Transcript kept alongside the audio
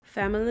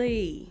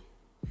Family.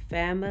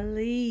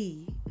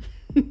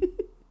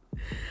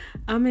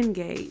 I'm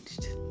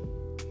engaged.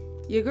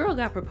 Your girl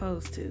got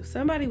proposed to.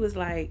 Somebody was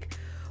like,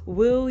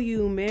 "Will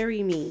you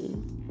marry me?"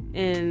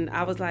 And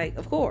I was like,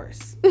 "Of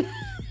course."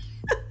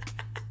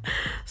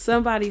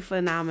 Somebody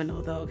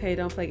phenomenal though, okay?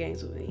 Don't play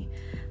games with me.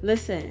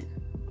 Listen,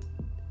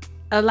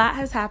 a lot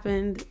has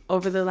happened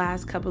over the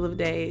last couple of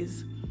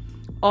days.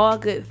 All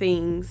good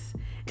things.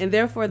 And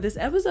therefore, this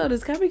episode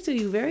is coming to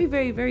you very,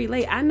 very, very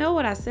late. I know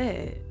what I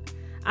said.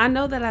 I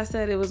know that I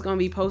said it was going to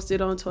be posted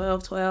on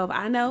 12/12.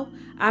 I know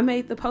I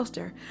made the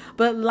poster,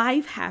 but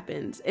life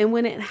happens. And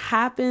when it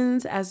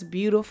happens as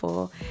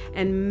beautiful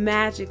and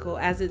magical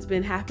as it's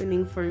been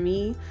happening for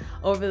me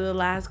over the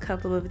last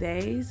couple of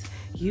days,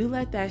 you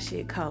let that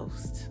shit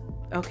coast,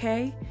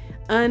 okay?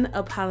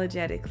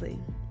 Unapologetically.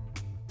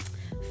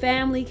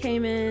 Family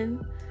came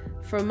in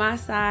from my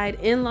side.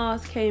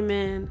 In-laws came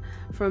in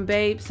from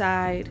babe's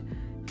side.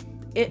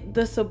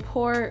 The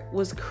support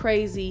was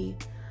crazy.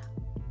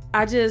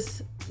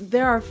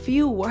 There are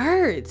few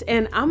words,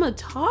 and I'm a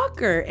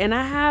talker, and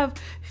I have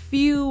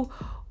few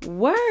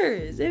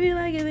words. If you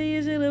like it, then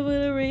you should have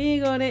put a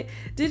ring on it.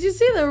 Did you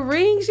see the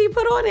ring she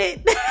put on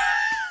it?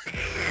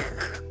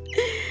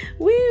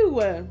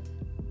 Woo!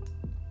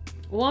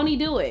 Won't he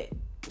do it?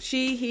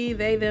 She, he,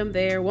 they, them,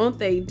 there. Won't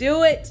they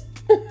do it?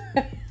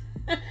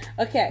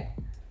 Okay.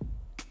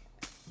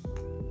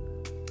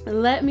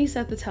 Let me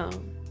set the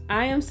tone.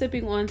 I am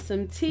sipping on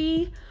some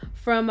tea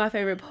from my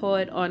favorite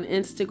poet on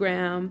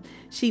Instagram.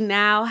 She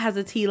now has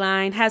a tea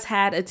line, has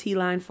had a tea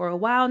line for a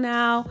while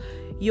now.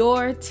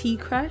 Your Tea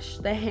Crush,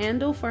 the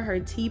handle for her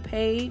tea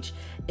page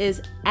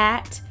is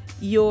at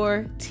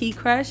Your Tea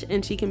Crush,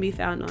 and she can be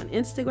found on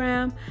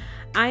Instagram.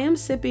 I am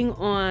sipping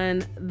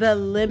on the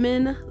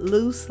lemon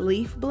loose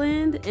leaf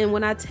blend. And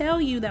when I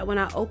tell you that when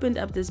I opened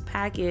up this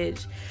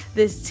package,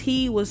 this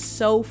tea was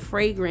so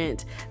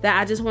fragrant that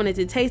I just wanted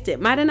to taste it.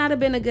 Might have not have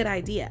been a good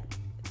idea.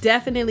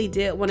 Definitely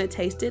did want to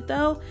taste it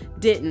though.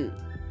 Didn't.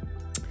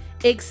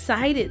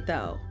 Excited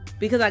though,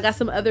 because I got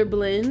some other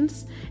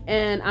blends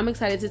and I'm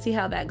excited to see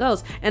how that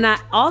goes. And I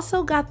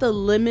also got the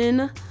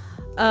lemon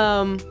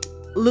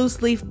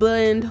loose leaf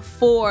blend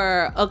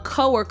for a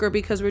coworker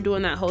because we're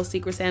doing that whole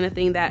Secret Santa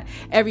thing that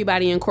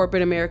everybody in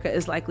corporate America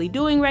is likely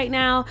doing right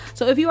now.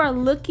 So if you are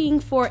looking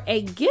for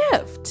a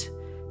gift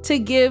to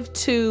give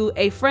to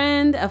a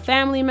friend, a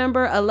family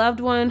member, a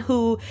loved one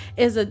who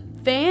is a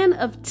fan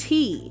of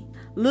tea,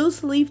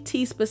 loose leaf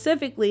tea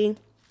specifically,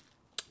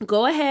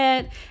 go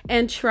ahead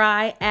and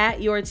try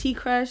at Your Tea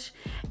Crush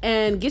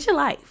and get your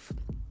life,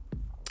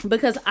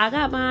 because I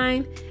got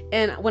mine.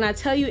 And when I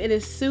tell you it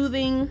is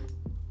soothing,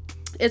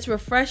 it's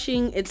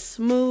refreshing, it's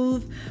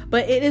smooth,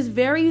 but it is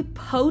very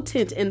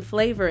potent in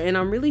flavor. And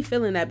I'm really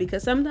feeling that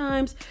because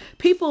sometimes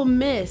people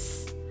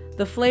miss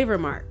the flavor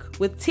mark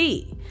with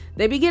tea.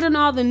 They be getting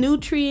all the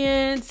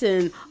nutrients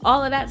and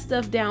all of that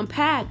stuff down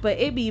packed, but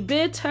it be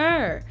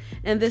bitter.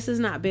 And this is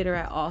not bitter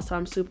at all. So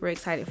I'm super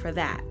excited for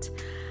that.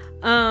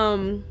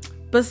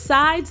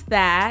 Besides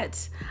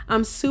that,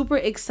 I'm super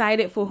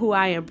excited for who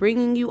I am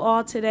bringing you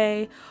all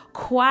today.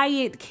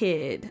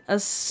 Quietkid, a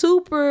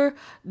super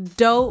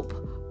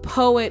dope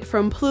poet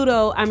from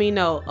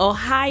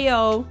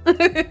Ohio,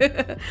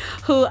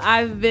 who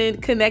I've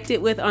been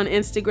connected with on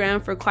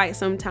Instagram for quite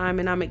some time,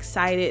 and I'm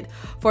excited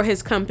for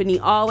his company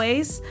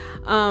always.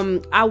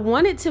 I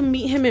wanted to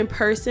meet him in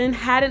person,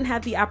 hadn't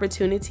had the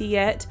opportunity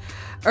yet.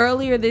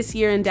 Earlier this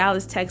year in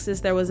Dallas,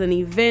 Texas, there was an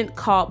event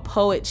called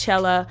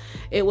Poetchella.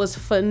 It was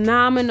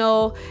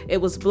phenomenal.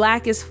 It was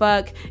black as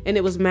fuck, and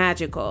it was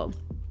magical.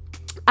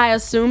 I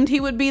assumed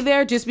he would be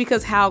there just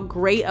because how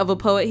great of a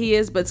poet he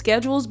is, but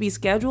schedules be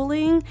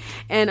scheduling,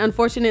 and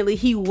unfortunately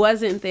he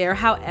wasn't there.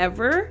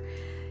 However,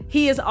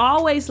 he is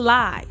always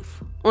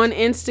live on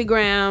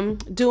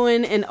Instagram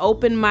doing an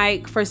open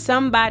mic for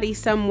somebody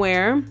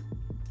somewhere.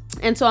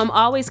 And so I'm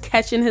always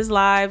catching his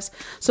lives,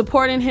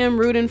 supporting him,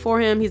 rooting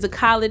for him. He's a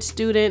college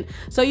student.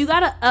 So you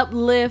got to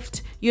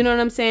uplift, you know what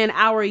I'm saying,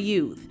 our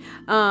youth,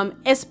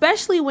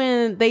 especially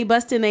when they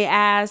busting their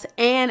ass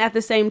and at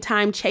the same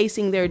time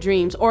chasing their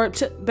dreams, or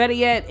better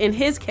yet, in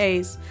his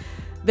case,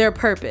 their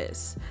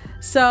purpose.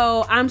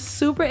 So I'm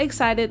super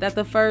excited that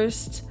the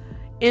first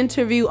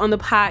interview on the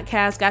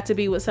podcast got to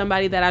be with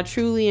somebody that I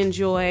truly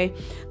enjoy,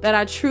 that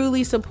I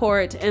truly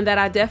support, and that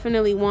I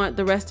definitely want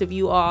the rest of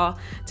you all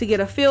to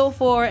get a feel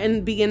for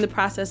and begin the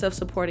process of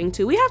supporting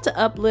too. We have to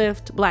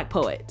uplift Black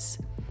poets.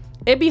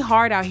 It be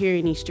hard out here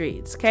in these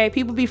streets, okay?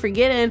 People be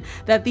forgetting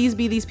that these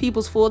be these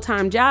people's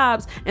full-time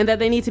jobs and that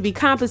they need to be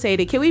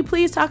compensated. Can we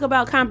please talk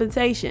about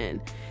compensation?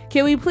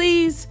 Can we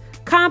please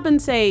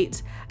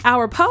compensate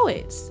our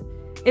poets?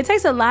 It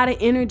takes a lot of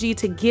energy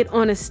to get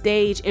on a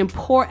stage and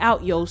pour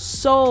out your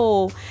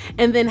soul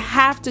and then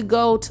have to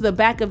go to the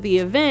back of the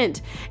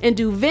event and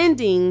do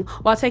vending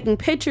while taking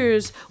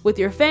pictures with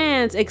your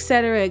fans,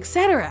 etc.,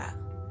 etc.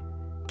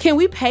 Can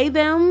we pay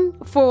them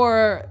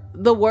for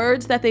the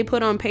words that they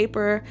put on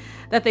paper,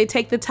 that they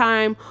take the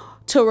time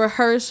to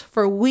rehearse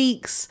for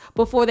weeks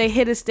before they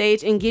hit a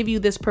stage and give you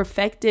this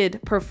perfected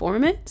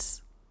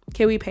performance?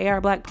 Can we pay our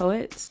Black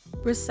poets?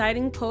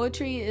 Reciting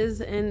poetry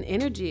is an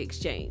energy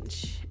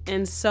exchange.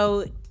 And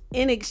so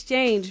in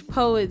exchange,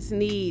 poets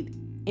need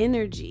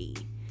energy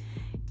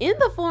in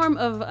the form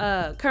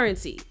of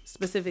currency,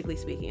 specifically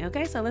speaking.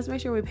 Okay, so let's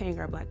make sure we're paying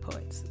our Black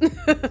poets.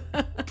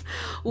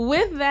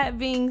 With that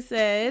being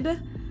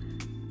said,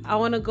 I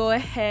want to go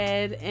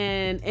ahead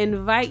and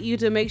invite you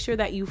to make sure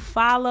that you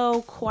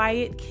follow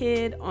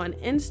Quietkid on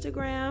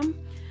Instagram.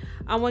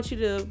 I want you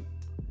to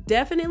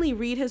definitely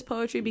read his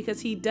poetry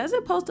because he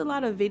doesn't post a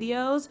lot of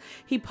videos.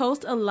 He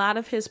posts a lot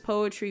of his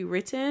poetry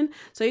written.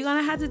 So you're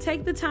going to have to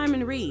take the time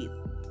and read.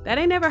 That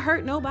ain't never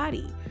hurt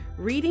nobody.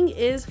 Reading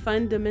is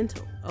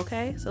fundamental,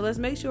 okay? So let's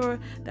make sure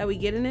that we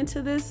getting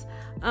into this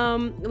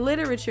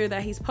literature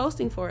that he's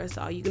posting for us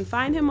all. You can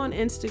find him on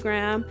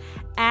Instagram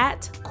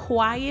at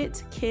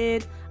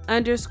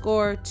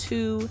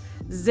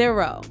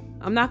quietkid_20.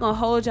 I'm not going to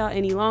hold y'all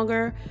any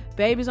longer.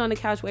 Baby's on the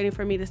couch waiting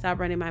for me to stop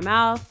running my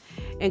mouth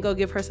and go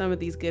give her some of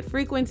these good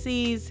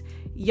frequencies.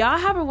 Y'all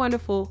have a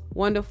wonderful,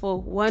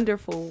 wonderful,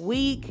 wonderful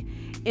week.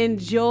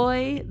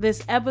 Enjoy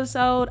this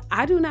episode.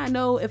 I do not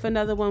know if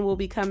another one will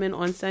be coming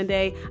on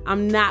Sunday.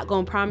 I'm not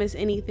going to promise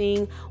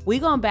anything. We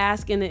going to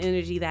bask in the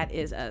energy that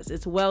is us.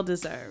 It's well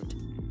deserved.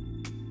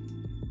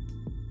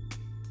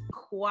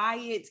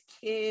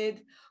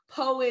 Quietkid,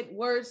 poet,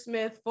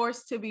 wordsmith,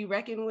 force to be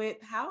reckoned with.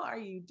 How are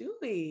you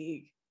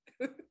doing?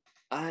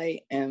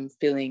 I am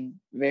feeling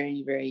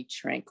very, very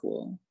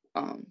tranquil,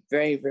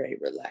 very, very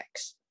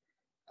relaxed,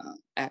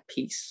 at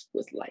peace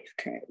with life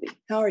currently.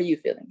 How are you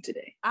feeling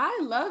today? I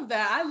love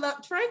that. I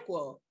love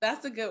tranquil.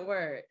 That's a good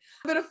word.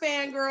 I'm in a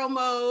fangirl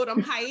mode.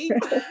 I'm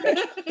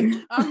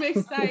hyped. I'm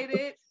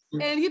excited.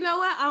 And you know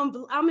what?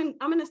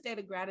 I'm in a state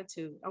of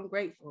gratitude. I'm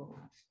grateful.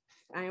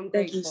 I am grateful.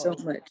 Thank you so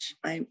much.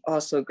 I'm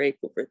also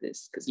grateful for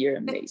this because you're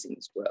amazing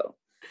as well.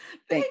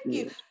 Thank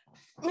you.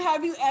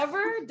 Have you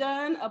ever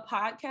done a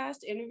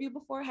podcast interview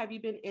before? Have you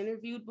been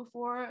interviewed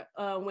before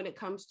when it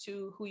comes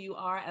to who you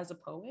are as a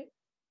poet?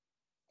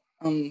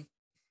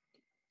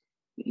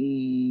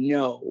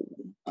 No.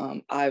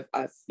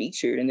 I've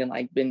featured and then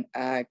like been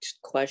asked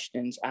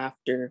questions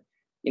after,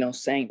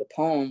 saying the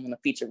poem when the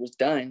feature was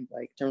done.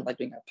 Like in terms of like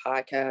doing a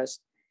podcast,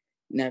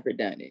 never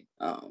done it.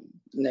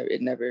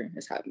 It never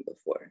has happened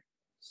before.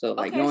 So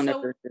like no one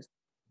ever just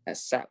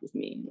has sat with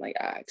me and like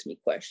asked me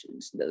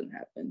questions. It doesn't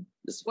happen.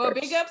 Well,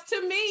 big ups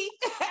to me.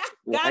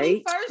 Got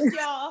him first,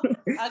 y'all.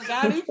 I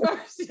got him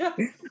first, y'all.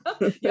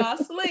 Y'all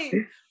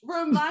sleep.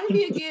 Remind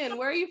me again,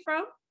 where are you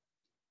from?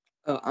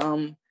 Oh,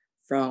 I'm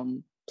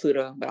from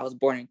Pluto, but I was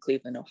born in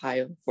Cleveland,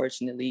 Ohio.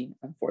 Unfortunately.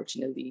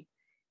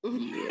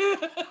 Yeah.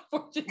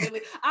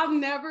 Fortunately, I've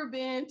never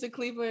been to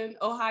Cleveland,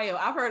 Ohio.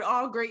 I've heard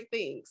all great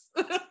things.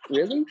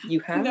 Really? You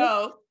have?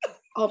 No.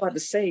 I was about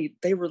to say,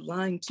 they were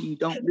lying to you.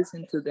 Don't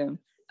listen to them.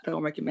 I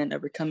don't recommend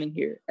ever coming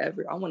here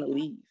ever. I want to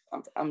leave.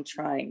 I'm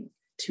trying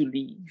to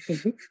leave.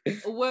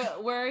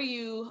 Where are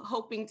you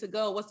hoping to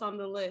go? What's on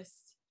the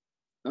list?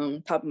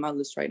 Top of my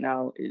list right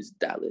now is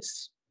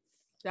Dallas.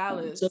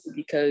 Simply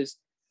because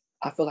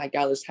I feel like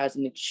Dallas has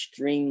an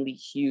extremely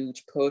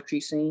huge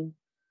poetry scene.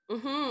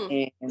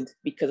 Mm-hmm. And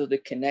because of the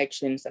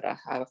connections that I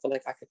have, I feel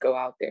like I could go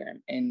out there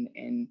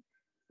and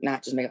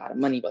not just make a lot of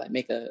money, but like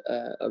make a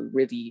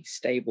really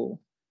stable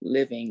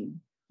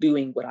living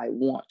doing what I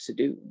want to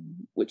do,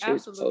 which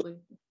absolutely. is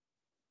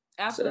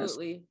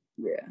Absolutely.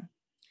 So yeah.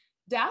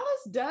 Dallas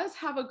does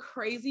have a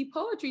crazy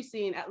poetry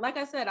scene. Like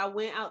I said, I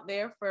went out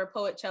there for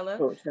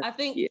Poetchella. I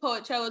think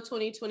Poetchella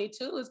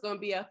 2022 is going to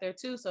be out there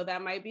too. So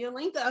that might be a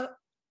link up.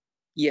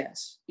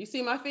 Yes. You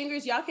see my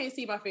fingers? Y'all can't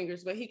see my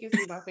fingers, but he can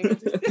see my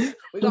fingers.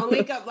 We're going to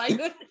link up like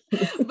that.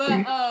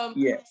 But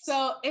yes.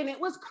 So, and it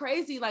was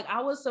crazy. Like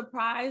I was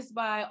surprised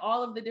by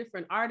all of the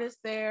different artists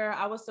there.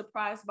 I was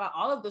surprised by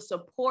all of the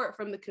support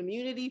from the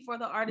community for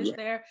the artists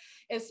there,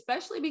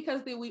 especially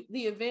because the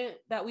event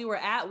that we were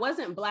at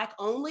wasn't Black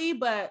only,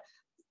 but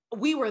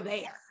we were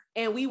there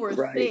and we were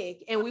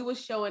thick and we was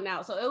showing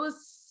out. So it was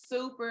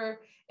super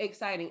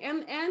exciting.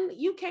 And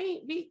you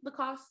can't beat the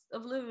cost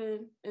of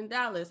living in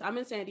Dallas. I'm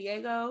in San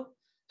Diego.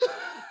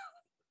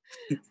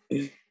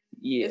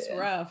 It's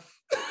rough.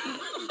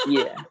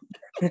 Yeah.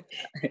 And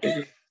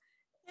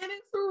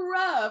it's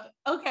rough.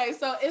 Okay,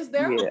 so is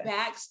there a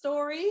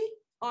backstory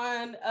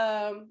on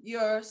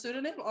your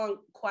pseudonym on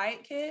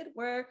Quietkid?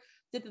 Where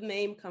did the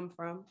name come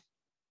from?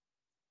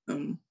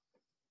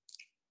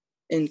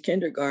 In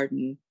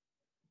kindergarten,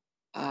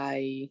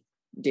 I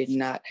did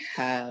not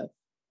have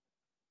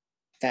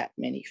that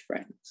many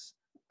friends.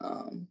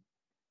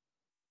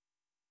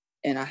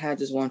 And I had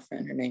this one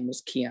friend, her name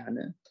was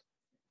Kiana,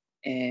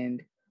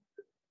 and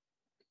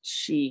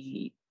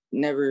she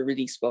never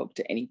really spoke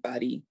to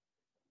anybody,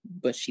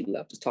 but she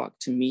loved to talk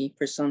to me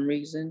for some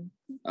reason.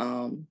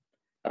 I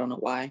don't know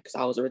why, because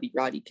I was a really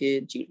rowdy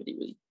kid. She was really,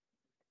 really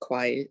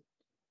quiet.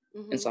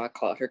 Mm-hmm. And so I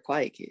called her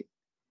Quietkid.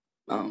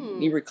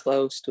 We were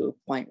close to a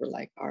point where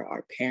like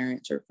our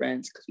parents are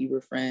friends because we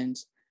were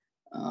friends.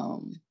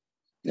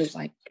 It was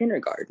like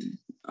kindergarten.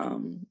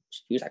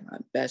 She was like my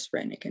best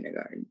friend in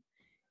kindergarten.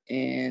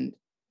 And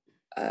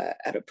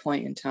at a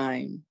point in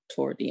time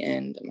toward the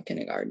end of my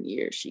kindergarten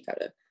year, she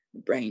got a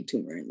brain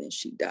tumor and then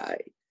she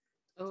died.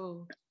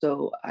 Oh.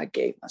 So I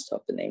gave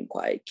myself the name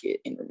Quietkid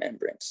in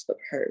remembrance of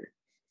her.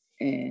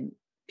 And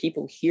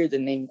people hear the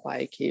name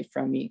Quietkid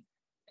from me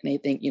and they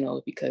think,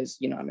 because,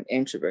 I'm an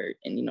introvert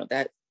and,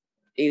 that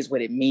is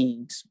what it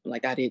means.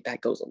 Like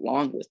that goes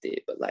along with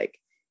it. But like,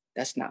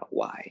 that's not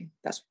why.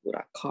 That's what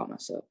I call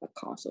myself. I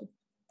call myself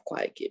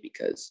Quietkid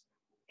because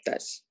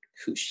that's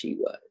who she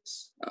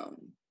was.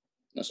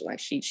 So like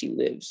she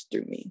lives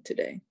through me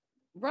today.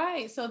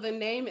 Right. So the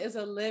name is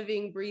a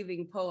living,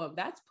 breathing poem.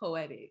 That's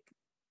poetic.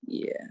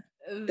 Yeah.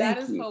 That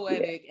is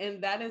poetic. Yeah.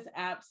 And that is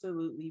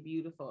absolutely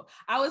beautiful.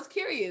 I was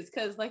curious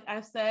because, like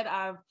I said,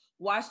 I've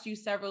watched you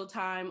several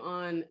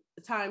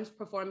times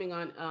performing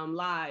on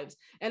lives.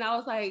 And I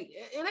was like,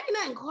 it ain't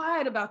nothing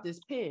quiet about this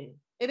pen.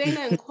 It ain't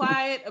nothing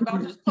quiet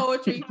about this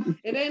poetry.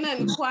 It ain't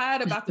nothing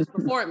quiet about this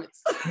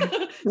performance.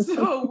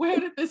 So where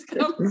did this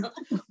come from?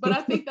 But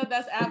I think that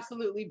that's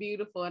absolutely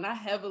beautiful. And I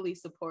heavily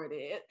support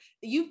it.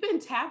 You've been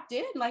tapped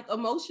in like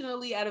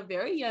emotionally at a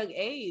very young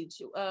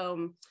age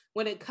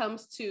when it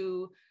comes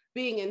to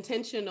being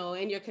intentional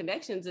in your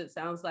connections. It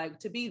sounds like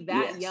to be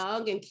that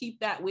young and keep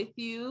that with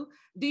you.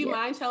 Do you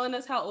mind telling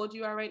us how old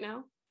you are right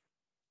now?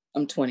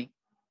 I'm 20.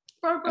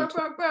 A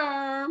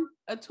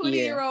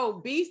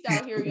 20-year-old beast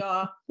out here,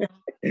 y'all.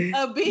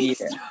 A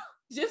beast. Yeah.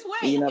 Just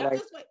wait.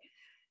 Just wait.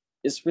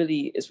 It's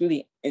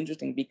really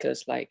interesting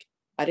because like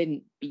I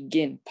didn't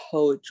begin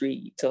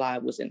poetry till I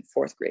was in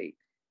 4th grade,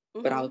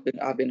 but I've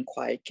been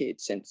Quietkid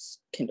since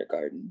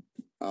kindergarten.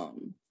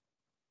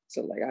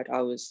 So like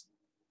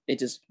it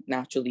just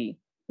naturally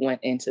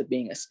went into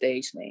being a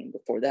stage name.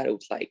 Before that, it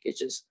was like it's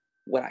just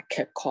what I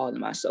kept calling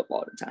myself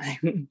all the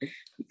time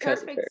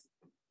because of her.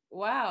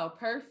 Wow,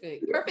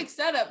 perfect. Yeah. Perfect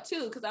setup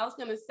too, because I was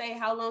gonna say,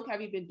 how long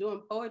have you been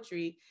doing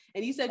poetry?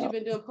 And you said you've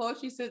been doing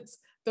poetry since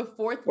the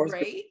 4th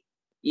grade.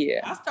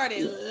 Yeah. I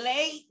started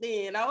late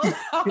then. I was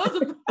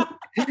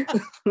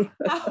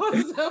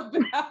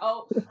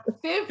about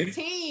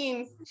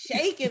 15,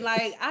 shaking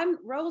like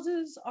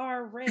roses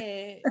are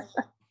red.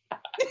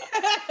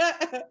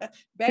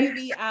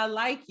 Baby, I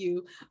like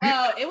you.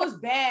 It was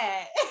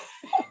bad.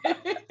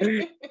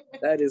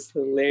 That is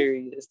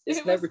hilarious.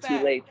 It's never too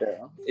late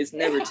though. It's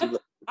never too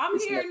late. I'm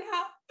here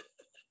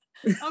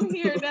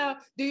now.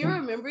 Do you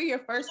remember your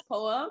first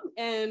poem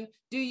and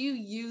do you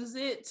use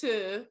it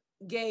to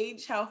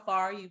gauge how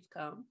far you've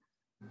come?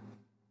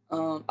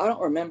 I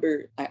don't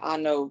remember. I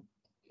know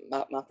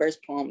my first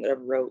poem that I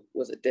ever wrote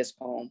was a diss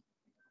poem.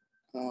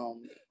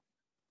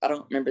 I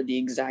don't remember the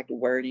exact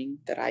wording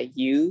that I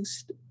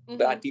used,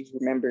 but I do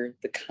remember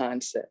the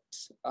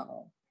concepts.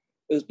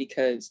 It was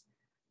because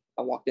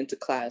I walked into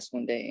class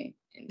one day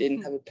and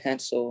didn't have a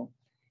pencil,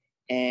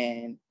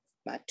 and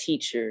my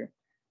teacher,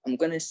 I'm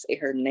gonna say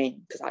her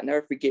name because I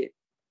never forget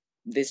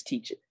this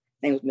teacher.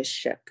 Her name was Miss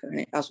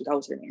Shepka. That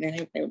was her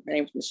name. Her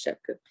name was Miss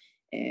Shepka,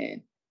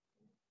 and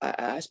I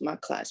asked my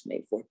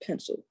classmate for a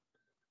pencil,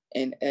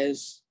 and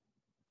as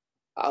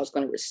I was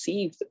gonna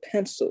receive the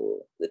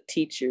pencil, the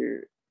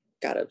teacher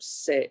got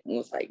upset and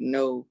was like,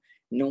 no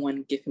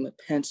one give him a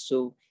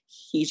pencil.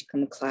 He should come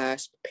to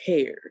class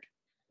prepared.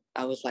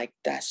 I was like,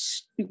 that's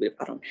stupid.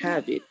 If I don't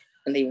have it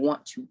and they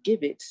want to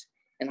give it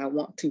and I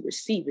want to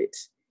receive it,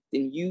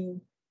 then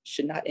you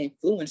should not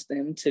influence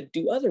them to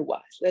do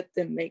otherwise. Let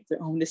them make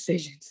their own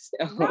decisions.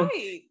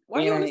 Right. Why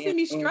do you want to see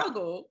me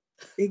struggle?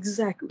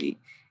 Exactly.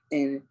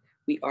 And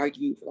we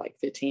argued for like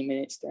 15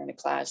 minutes during the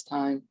class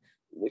time,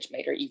 which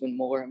made her even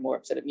more and more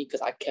upset at me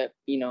because I kept,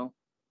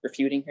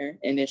 refuting her.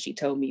 And then she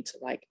told me to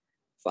like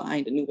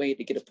find a new way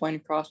to get a point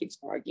across. We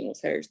started arguing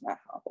with her. It's not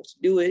how I'm supposed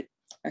to do it.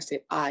 I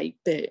said, I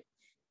bet.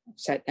 I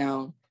sat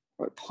down,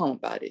 wrote a poem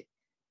about it.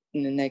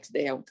 And the next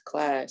day I went to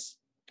class.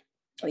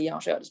 Oh yeah, I'll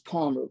show you this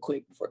poem real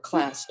quick before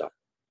class started.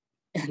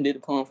 And did a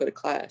poem for the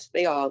class.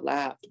 They all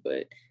laughed,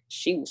 but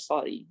she was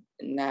salty.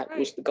 And that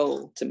was the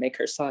goal, to make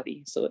her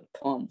salty. So the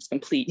poem was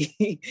complete.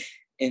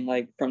 And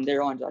like from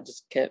there on, I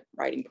just kept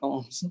writing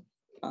poems.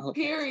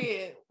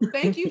 Period.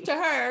 Thank you to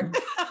her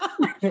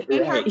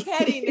and her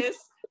pettiness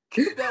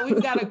that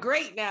we've got a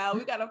great now.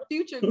 We've got a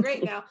future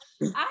great now.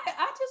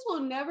 I just will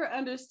never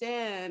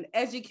understand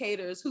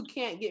educators who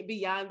can't get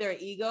beyond their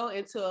ego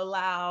and to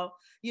allow,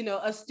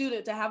 a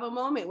student to have a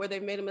moment where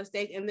they've made a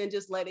mistake and then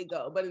just let it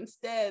go. But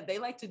instead, they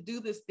like to do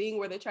this thing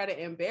where they try to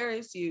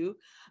embarrass you.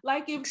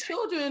 Like if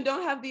children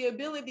don't have the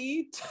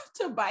ability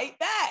to bite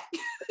back.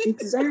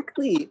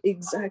 Exactly.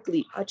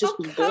 I'm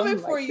coming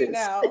for you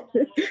now.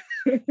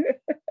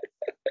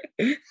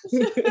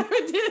 Never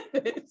did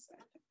this.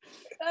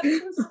 That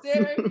is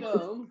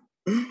hysterical.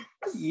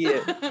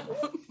 Yeah.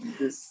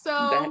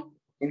 That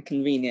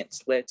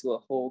inconvenience led to a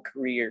whole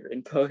career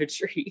in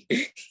poetry.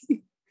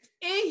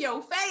 In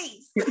your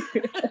face.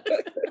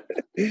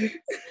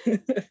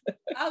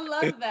 I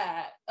love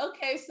that.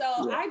 Okay,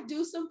 so I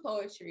do some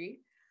poetry.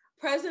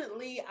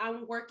 Presently,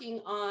 I'm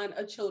working on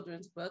a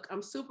children's book.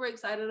 I'm super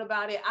excited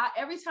about it.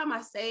 Every time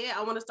I say it,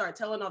 I want to start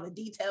telling all the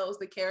details,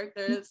 the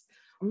characters,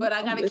 but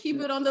I gotta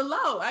keep it on the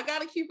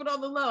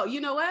low.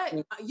 You know what?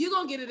 You're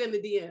gonna get it in the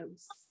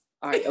DMs.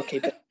 All right, okay,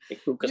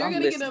 cool. You're gonna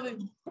get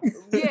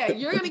it.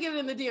 You're gonna get it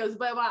in the DMs.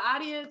 But my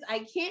audience, I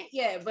can't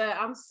yet, but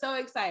I'm so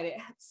excited.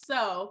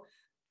 So,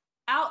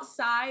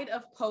 outside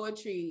of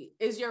poetry,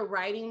 is your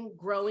writing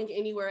growing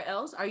anywhere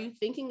else? Are you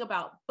thinking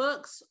about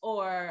books?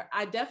 Or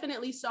I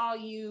definitely saw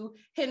you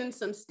hitting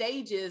some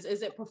stages.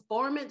 Is it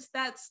performance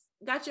that's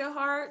got your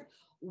heart?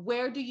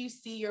 Where do you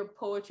see your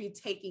poetry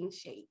taking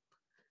shape?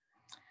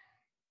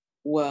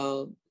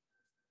 Well,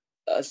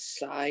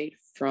 aside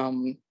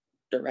from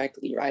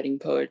directly writing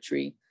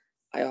poetry,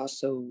 I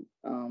also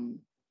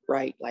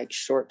write like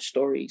short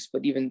stories,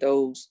 but even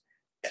those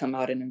come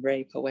out in a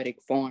very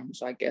poetic form.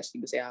 So I guess you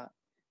could say,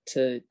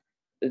 to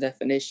the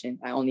definition,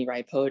 I only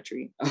write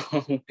poetry.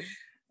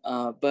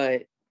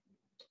 But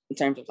in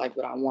terms of like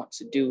what I want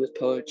to do with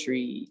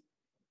poetry,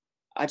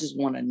 I just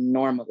want to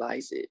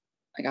normalize it.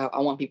 Like I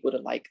want people to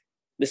like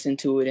listen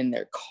to it in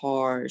their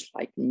cars,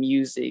 like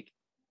music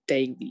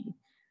daily.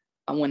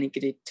 I want to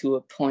get it to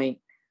a point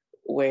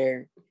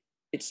where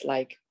it's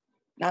like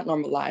not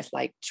normalized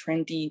like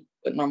trendy,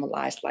 but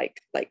normalized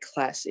like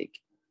classic.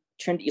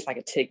 Trendy is like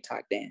a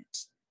TikTok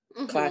dance.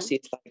 Mm-hmm.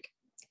 Classic is like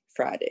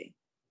Friday.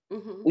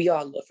 Mm-hmm. We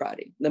all love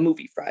Friday. The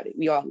movie Friday.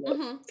 We all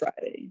love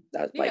Friday.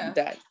 That's like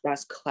that.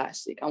 That's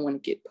classic. I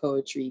want to get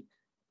poetry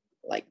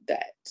like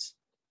that.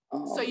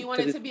 So you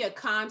want it to be a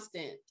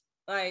constant,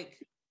 like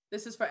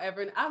this is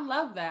forever. And I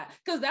love that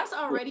because that's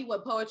already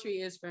what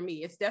poetry is for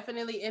me. It's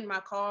definitely in my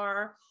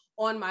car,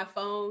 on my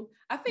phone.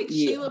 I think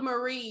Sheila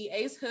Marie,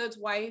 Ace Hood's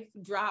wife,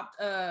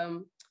 dropped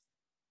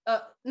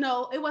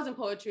no, it wasn't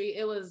poetry.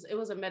 It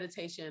was a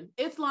meditation.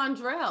 It's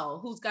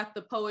Londrell who's got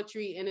the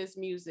poetry in his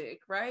music,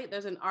 right?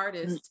 There's an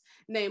artist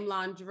named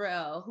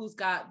Londrell who's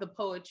got the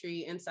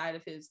poetry inside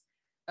of his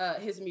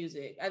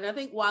music. And I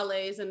think Wale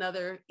is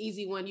another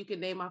easy one you can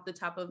name off the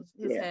top of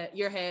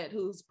your head,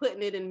 who's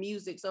putting it in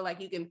music. So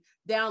like you can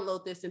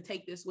download this and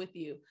take this with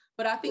you.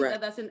 But I think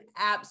that that's an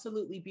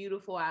absolutely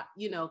beautiful,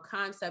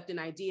 concept and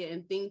idea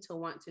and thing to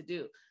want to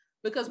do,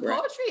 because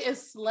poetry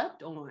is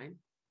slept on.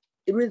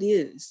 It really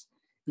is.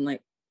 And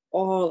like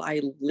all I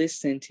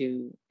listen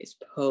to is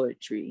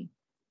poetry.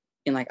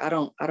 And like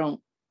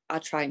I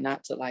try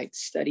not to like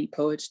study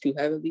poets too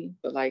heavily,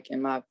 but like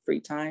in my free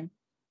time,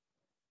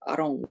 I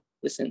don't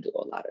listen to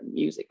a lot of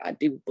music. I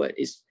do, but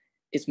it's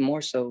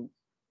more so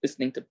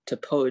listening to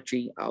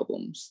poetry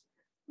albums.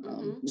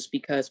 Just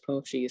because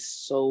poetry is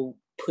so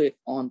put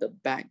on the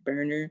back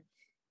burner,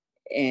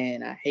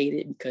 and I hate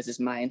it because it's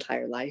my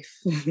entire life.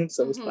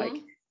 So it's like,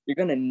 you're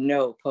gonna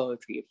know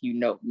poetry if you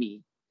know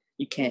me.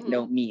 You can't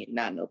know me and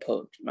not know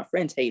poetry. My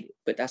friends hate it,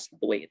 but that's not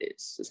the way it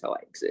is. It's how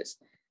I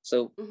exist.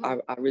 So I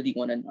really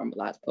want to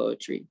normalize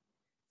poetry.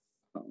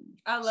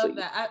 I love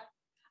that.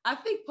 I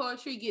think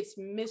poetry gets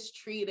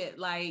mistreated.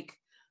 Like,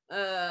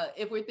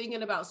 if we're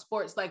thinking about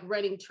sports, like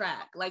running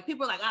track, like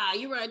people are like,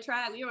 you run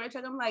track.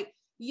 I'm like,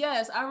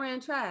 yes, I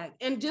ran track.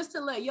 And just to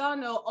let y'all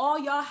know, all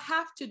y'all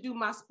have to do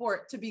my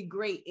sport to be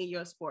great in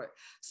your sport.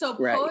 So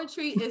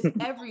poetry is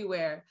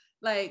everywhere.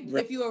 Like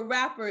if you're a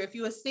rapper, if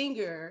you're a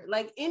singer,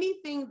 like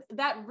anything,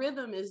 that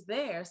rhythm is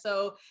there.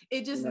 So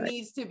it just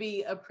needs to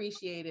be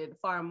appreciated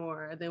far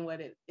more than what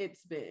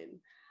it's been.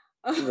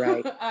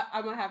 Right.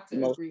 I'm gonna have to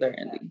Most agree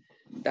certainly.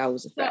 with that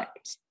was a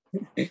fact.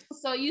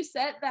 So you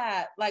said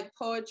that like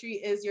poetry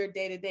is your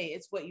day-to-day.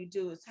 It's what you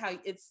do. It's how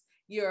it's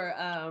your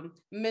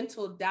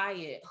mental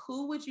diet.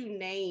 Who would you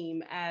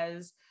name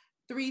as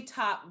 3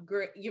 top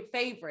your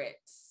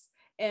favorites,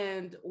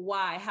 and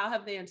why? How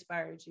have they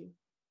inspired you?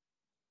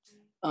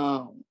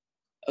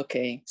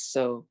 Okay,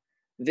 so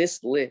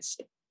this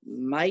list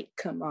might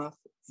come off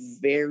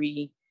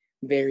very,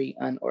 very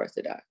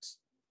unorthodox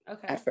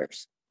at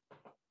first,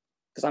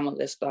 because I'm gonna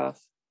list off,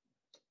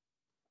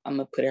 I'm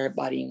gonna put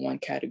everybody in one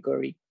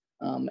category.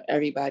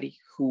 Everybody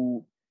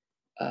who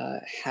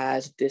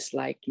has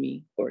disliked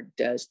me or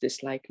does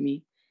dislike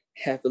me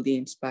heavily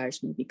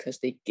inspires me, because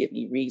they give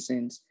me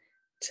reasons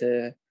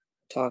to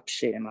talk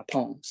shit in my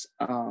poems.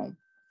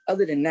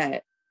 Other than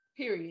that,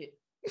 period.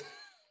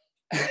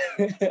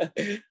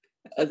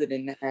 Other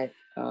than that,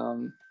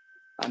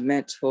 my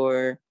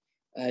mentor,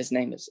 his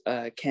name is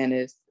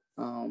Kenneth.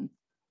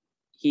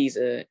 He's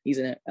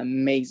an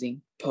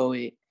amazing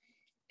poet,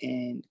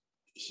 and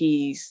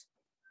he's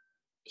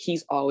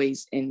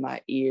always in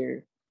my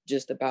ear,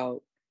 just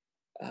about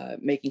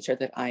making sure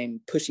that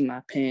I'm pushing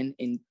my pen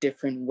in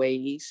different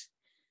ways.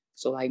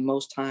 So like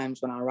most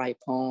times when I write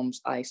poems,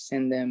 I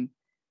send them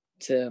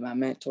to my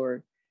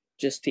mentor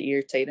just to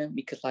irritate him,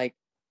 because like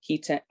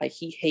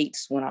he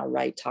hates when I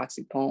write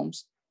toxic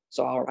poems.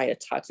 So I'll write a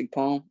toxic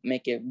poem,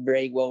 make it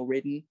very well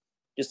written,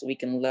 just so we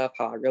can love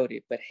how I wrote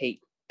it, but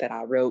hate that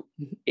I wrote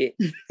it.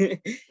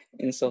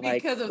 And so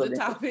like because of the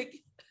topic.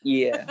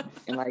 Yeah.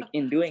 And like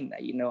in doing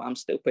that, I'm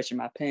still pushing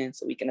my pen,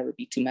 so we can never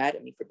be too mad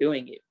at me for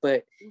doing it.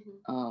 But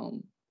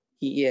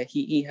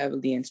he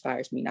heavily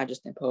inspires me, not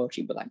just in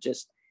poetry, but like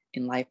just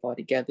in life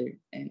altogether.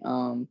 And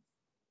one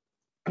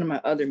of my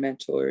other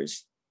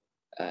mentors,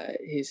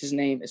 his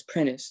name is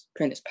Prentice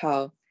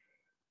Powell.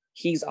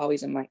 he's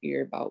always in my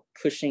ear about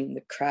pushing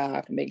the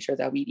craft and make sure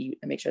that we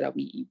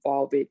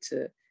evolve it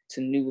to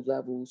new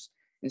levels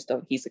and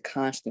stuff. He's a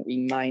constant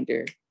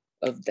reminder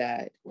of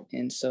that.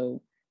 And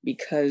so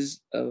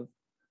because of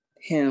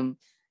him,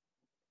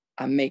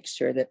 I make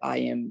sure that I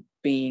am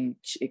being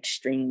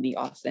extremely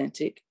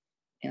authentic,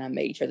 and I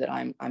make sure that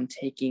I'm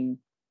taking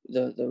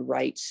the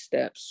right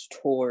steps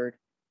toward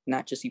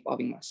not just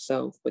evolving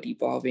myself, but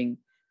evolving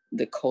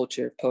the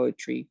culture of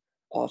poetry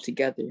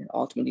altogether. And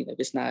ultimately, like,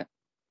 it's not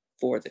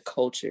for the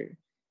culture.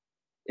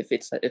 If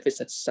it's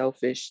a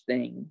selfish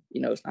thing,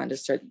 it's not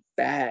necessarily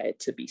bad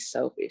to be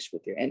selfish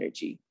with your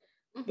energy,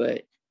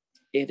 but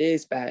it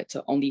is bad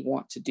to only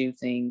want to do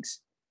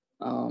things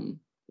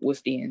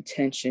with the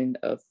intention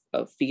of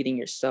feeding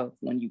yourself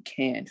when you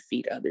can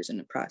feed others in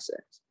the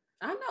process.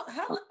 I know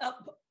how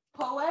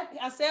poet.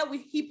 I said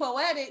he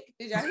poetic.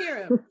 Did y'all hear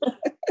him?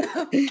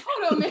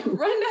 Hold on, man.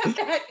 Run that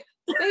back.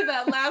 Say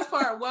that last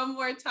part one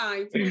more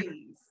time,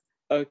 please.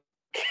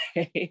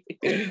 Okay.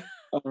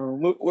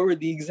 What were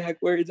the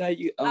exact words I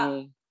used?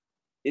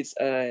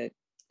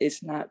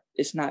 It's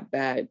not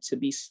bad to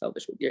be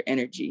selfish with your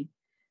energy,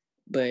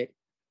 but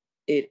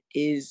it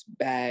is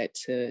bad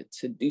to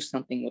do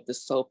something with the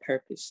sole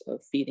purpose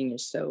of feeding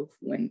yourself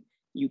when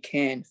you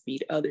can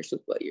feed others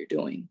with what you're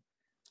doing.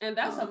 And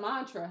that's a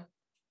mantra.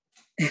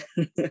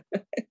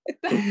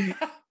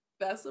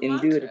 That's a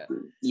mantra.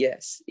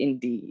 Yes,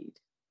 indeed.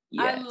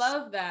 Yes. I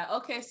love that.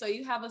 Okay, so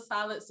you have a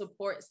solid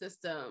support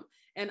system,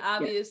 and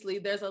obviously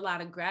there's a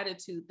lot of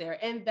gratitude there,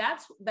 and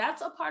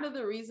that's a part of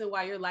the reason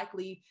why you're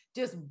likely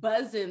just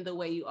buzzing the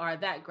way you are.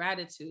 That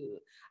gratitude.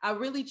 I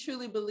really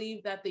truly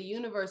believe that the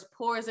universe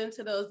pours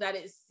into those that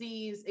it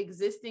sees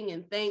existing,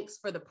 and thanks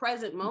for the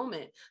present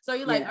moment. So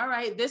you're like, all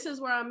right, this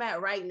is where I'm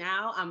at right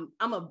now.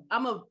 I'm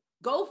a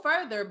go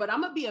further, but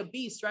I'm gonna be a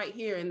beast right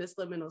here in this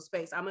liminal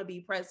space. I'm gonna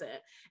be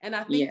present. And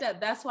I think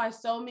that's why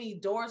so many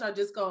doors are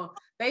just going,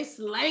 they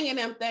slanging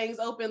them things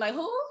open like,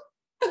 who?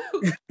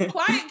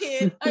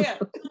 Quietkid. Oh yeah.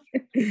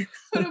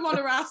 Put him on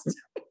the roster.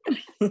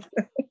 Put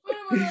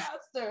him on the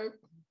roster.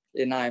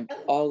 And I'm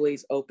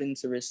always open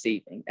to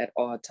receiving at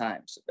all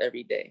times of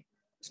every day.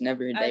 It's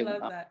never a day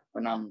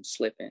when I'm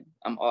slipping.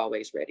 I'm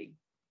always ready,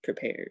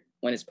 prepared.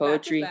 When it's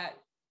poetry,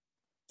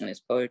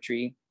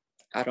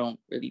 I don't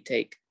really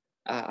take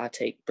I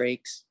take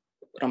breaks,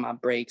 but on my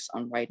breaks,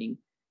 I'm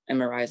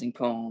memorizing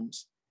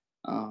poems.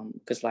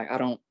 Because like I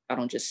don't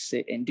just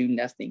sit and do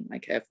nothing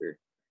like ever.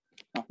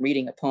 I'm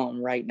reading a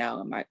poem right now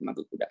in my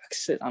Google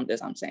Docs.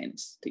 I'm saying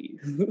this to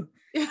you.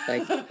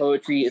 Like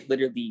poetry is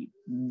literally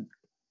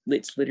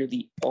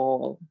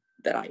all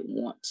that I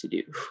want to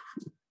do.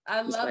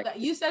 I love that.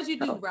 You said you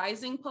do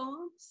rising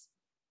poems?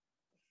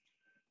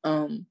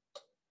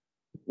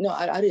 No,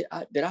 I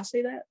did I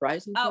say that?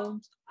 Rising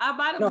poems? I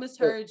might have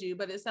misheard you,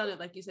 but it sounded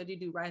like you said you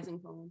do rising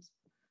poems.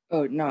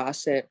 Oh no, I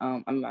said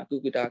I'm in my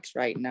Google Docs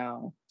right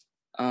now,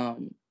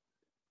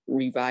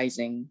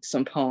 revising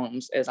some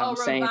poems as I'm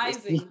saying.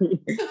 Revising.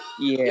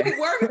 Yeah. You're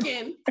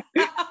working.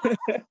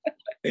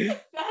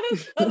 That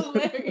is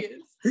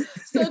hilarious.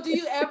 So do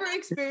you ever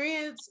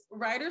experience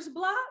writer's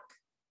block?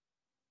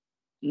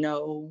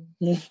 No.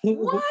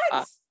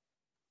 What?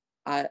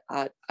 I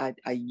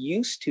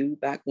used to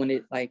back when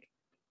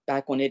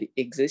it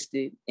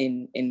existed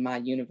in my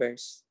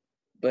universe,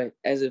 but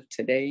as of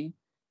today,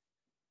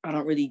 I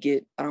don't really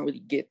get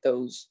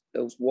those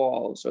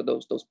walls or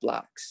those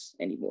blocks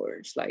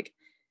anymore.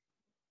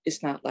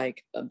 It's not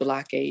like a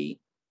blockade.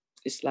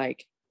 It's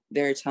like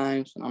there are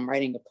times when I'm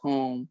writing a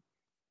poem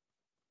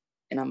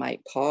and I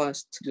might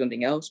pause to do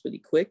something else really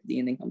quickly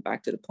and then come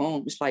back to the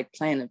poem. It's like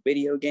playing a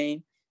video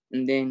game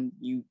and then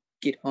you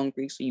get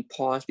hungry, so you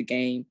pause the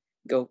game,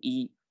 go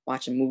eat,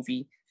 watch a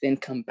movie, then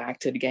come back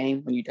to the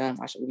game when you're done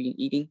watching a movie and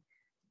eating,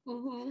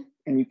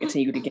 and you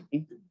continue the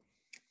game.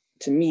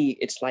 To me,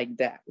 it's like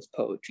that with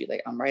poetry.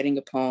 Like I'm writing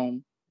a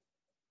poem,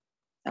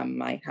 I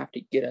might have to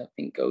get up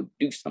and go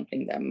do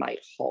something that might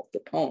halt the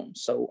poem.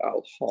 So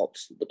I'll halt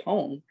the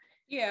poem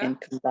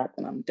and come back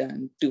when I'm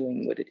done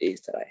doing what it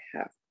is that I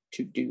have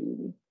to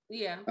do.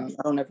 Yeah. I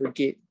don't ever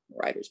get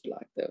writer's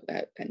block though.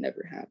 That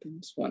never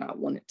happens when I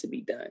want it to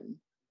be done.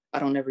 I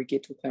don't ever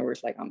get to a point where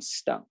it's like I'm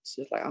stumped. It's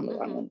just like I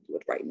want to do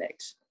it right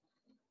next.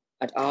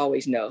 I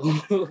always know.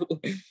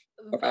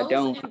 If I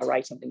don't, I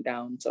write something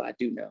down so I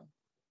do know.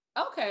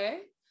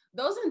 Okay.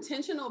 Those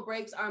intentional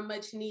breaks are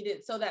much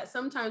needed so that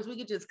sometimes we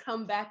could just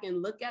come back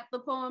and look at the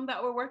poem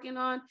that we're working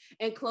on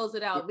and close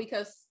it out.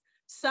 Because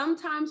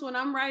sometimes when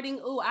I'm writing,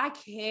 I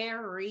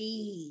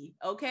carry.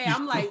 Okay.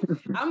 I'm like,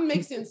 I'm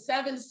mixing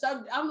 7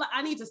 I'm like,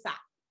 I need to stop.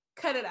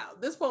 Cut it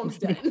out. This poem's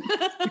done.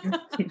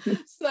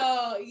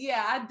 So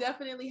yeah, I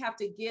definitely have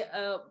to get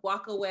up,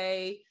 walk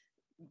away,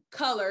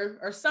 color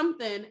or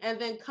something, and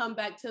then come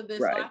back to this.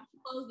 Right. So I have to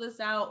close this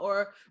out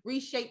or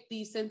reshape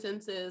these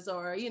sentences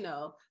or,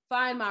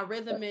 find my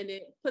rhythm in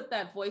it, put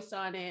that voice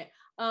on it.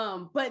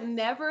 But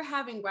never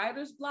having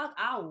writer's block,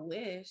 I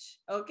wish.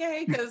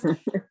 Okay. Because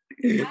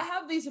I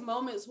have these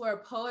moments where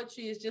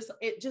poetry is just,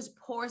 it just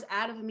pours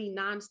out of me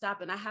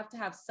nonstop, and I have to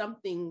have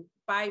something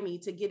by me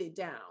to get it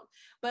down.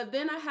 But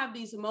then I have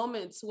these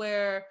moments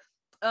where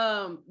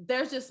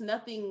there's just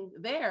nothing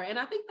there. And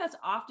I think that's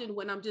often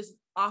when I'm just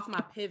off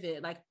my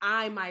pivot. Like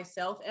I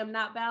myself am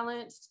not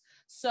balanced.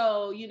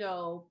 So,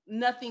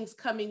 nothing's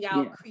coming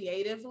out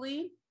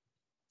creatively.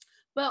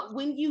 But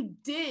when you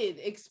did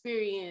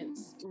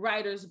experience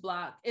writer's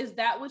block, is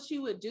that what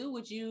you would do?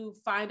 Would you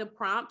find a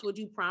prompt? Would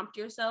you prompt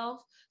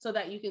yourself so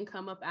that you can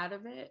come up out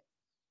of it?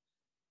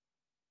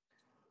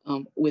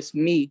 With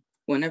me,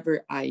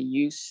 whenever I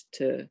used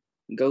to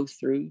go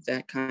through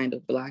that kind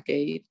of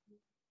blockade,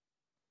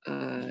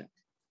 I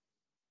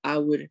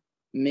would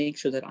make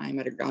sure that I'm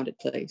at a grounded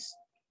place.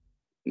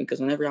 Because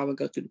whenever I would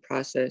go through the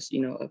process,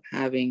 of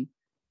having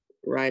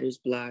writer's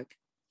block,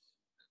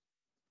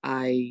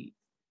 I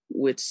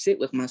would sit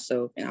with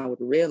myself and I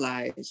would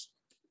realize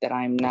that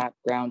I'm not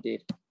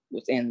grounded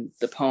within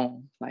the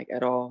poem, like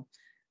at all.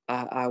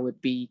 I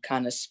would be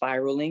kind of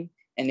spiraling,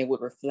 and it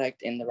would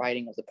reflect in the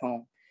writing of the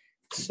poem.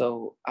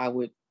 So I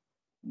would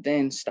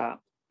then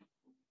stop,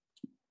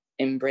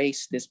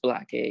 embrace this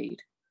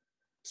blockade,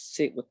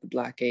 sit with the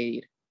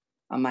blockade.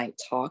 I might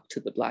talk to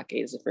the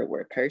blockade as if it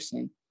were a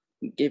person,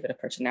 give it a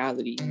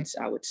personality, and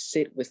I would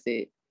sit with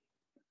it,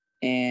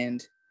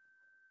 and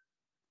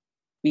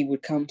we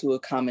would come to a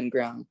common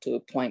ground, to a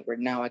point where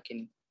now I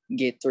can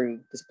get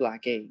through this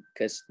blockade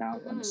because now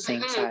we're on the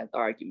same side of the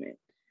argument.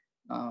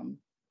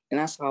 And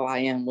that's how I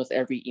am with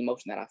every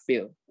emotion that I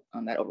feel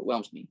that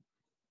overwhelms me.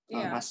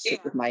 I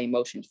sit with my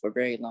emotions for a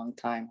very long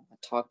time. I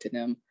talk to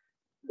them,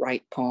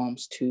 write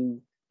poems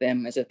to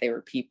them as if they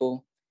were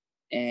people,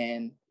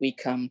 and we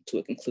come to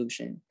a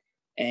conclusion.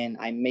 And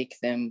I make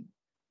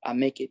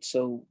it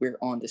so we're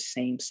on the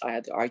same side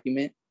of the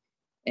argument.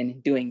 And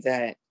in doing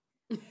that,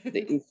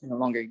 the issue no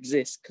longer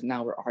exists because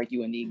now we're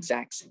arguing the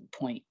exact same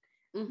point,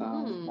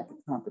 like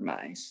a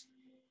compromise.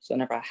 So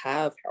whenever I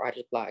have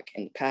writer's block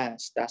in the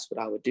past, that's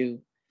what I would do.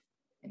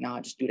 And now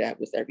I just do that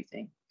with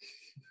everything.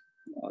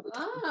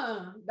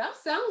 That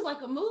sounds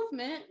like a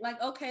movement.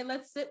 Like, okay,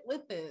 let's sit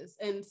with this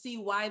and see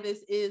why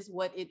this is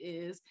what it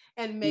is.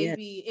 And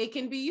maybe it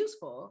can be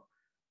useful.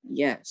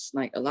 Yes.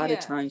 Like a lot of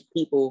times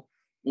people,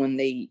 when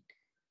they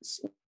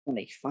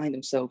find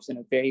themselves in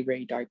a very,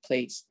 very dark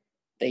place,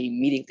 they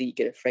immediately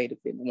get afraid of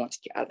it and want to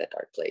get out of that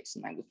dark place.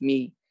 And like with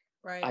me,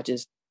 I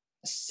just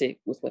sit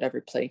with whatever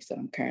place that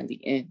I'm currently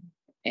in,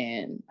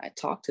 and I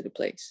talk to the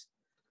place.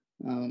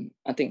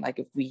 I think like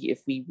if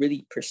we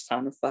really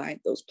personified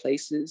those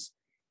places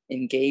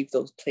and gave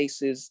those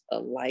places a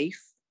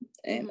life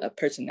and a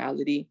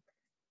personality,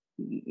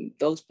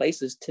 those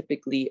places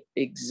typically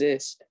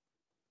exist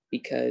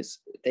because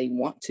they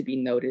want to be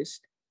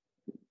noticed.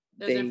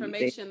 There's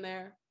information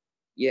there.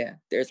 Yeah,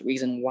 there's a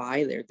reason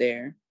why they're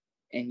there,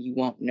 and you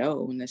won't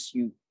know unless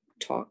you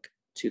talk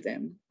to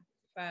them.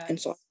 Facts.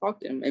 And so I talk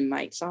to them. It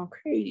might sound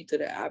crazy to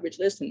the average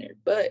listener,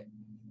 but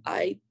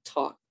I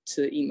talk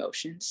to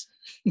emotions.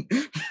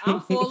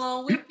 I'm full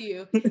on with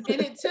you. And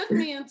it took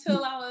me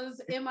until I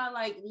was in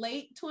my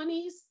late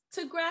 20s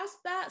to grasp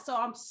that. So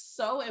I'm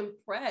so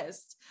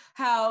impressed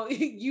how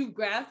you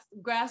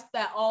grasped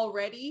that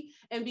already.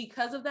 And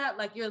because of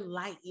that, you're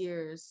light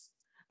years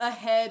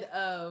ahead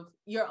of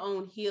your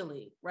own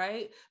healing,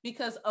 right?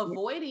 Because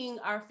avoiding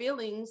our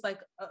feelings,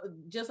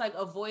 just like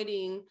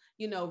avoiding,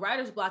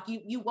 writer's block,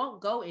 you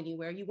won't go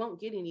anywhere. You won't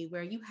get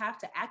anywhere. You have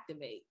to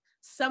activate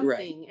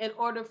something in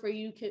order for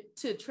you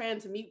to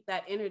transmute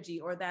that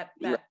energy or that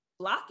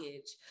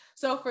blockage.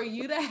 So for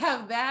you to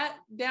have that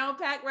down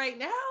packed right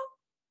now,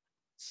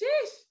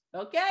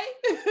 sheesh, okay.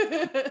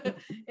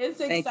 It's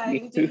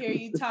exciting to hear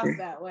you talk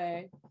that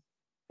way.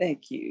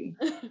 Thank you.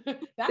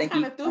 That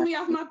kind of threw me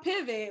off my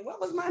pivot.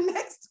 What was my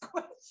next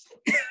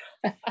question?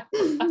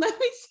 Let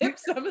me sip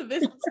some of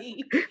this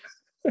tea.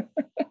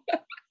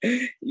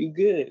 You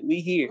good.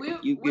 We here.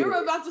 We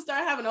were about to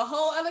start having a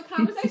whole other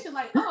conversation.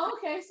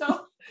 Okay,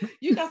 so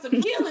you got some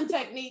healing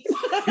techniques.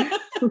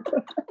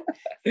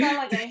 Sound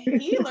like a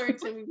healer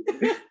to me.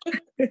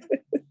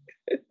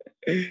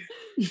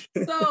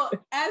 So,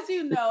 as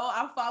you know,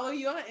 I follow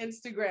you on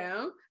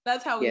Instagram.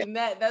 That's how we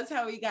met. That's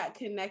how we got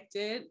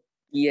connected.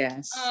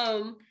 Yes.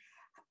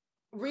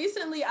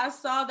 Recently I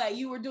saw that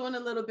you were doing a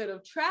little bit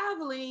of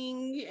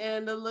traveling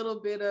and a little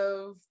bit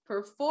of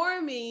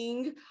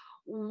performing.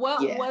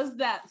 What was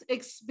that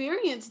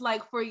experience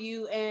like for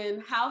you,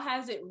 and how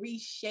has it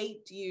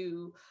reshaped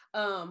you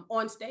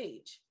on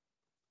stage?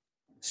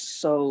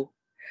 So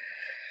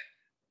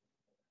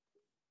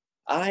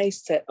I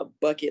set a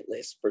bucket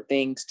list for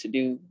things to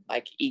do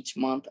each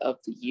month of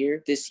the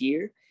year, this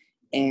year.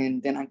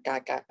 And then I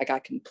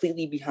got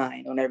completely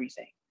behind on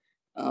everything.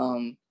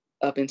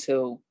 Up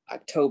until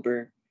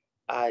October,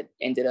 I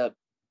ended up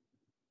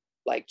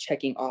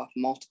checking off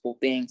multiple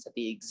things at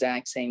the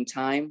exact same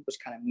time, which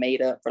kind of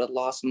made up for the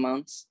lost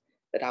months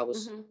that I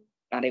was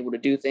not able to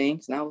do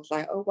things. And I was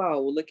like, oh, wow,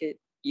 well, look at,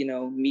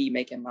 me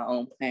making my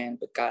own plan,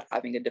 but God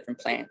having a different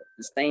plan,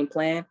 the same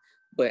plan,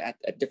 but at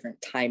a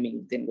different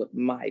timing than what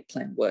my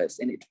plan was.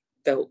 And it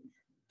felt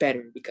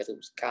better because it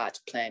was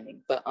God's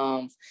planning. But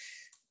I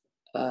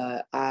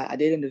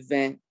did an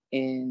event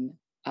in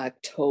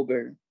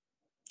October.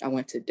 I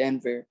went to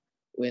Denver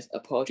with a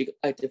poetry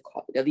collective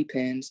called the Deadly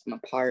Pens. I'm a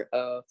part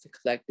of the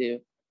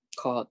collective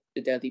called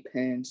the Deadly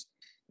Pens.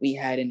 We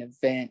had an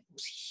event. It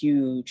was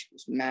huge. It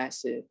was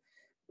massive.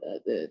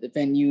 The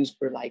venues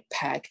were like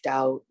packed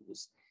out. It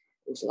was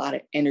a lot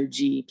of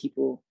energy.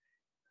 People,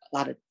 a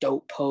lot of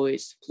dope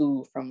poets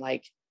flew from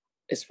like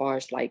as far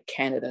as like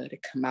Canada to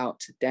come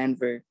out to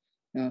Denver.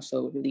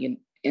 So really an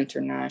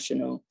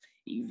international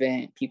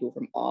event. People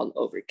from all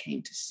over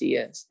came to see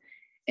us,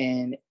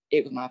 and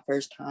it was my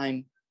first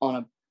time on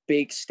a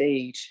big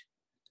stage.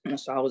 And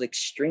so I was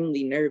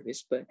extremely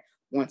nervous, but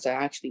once I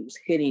actually was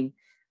hitting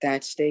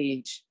that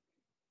stage,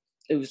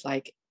 it was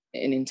like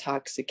an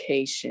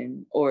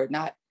intoxication, or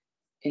not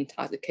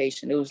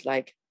intoxication. It was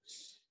like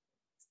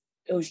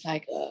a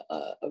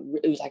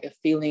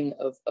feeling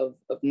of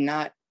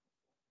not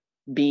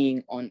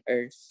being on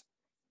earth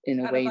in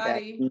a way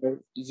that,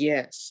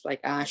 yes, like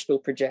astral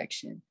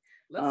projection.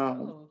 Let's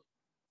go.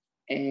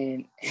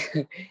 And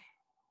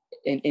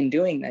in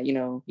doing that,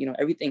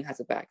 everything has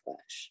a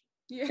backlash.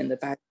 Yeah. And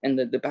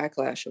the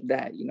backlash of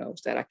that,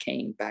 is that I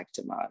came back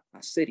to my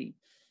city,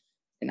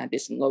 and I did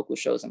some local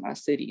shows in my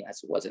city. I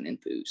wasn't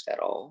enthused at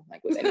all,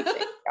 like with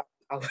anything.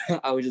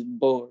 I was just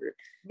bored.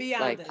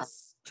 Beyond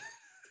this.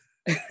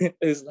 It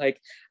was like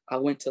I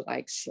went to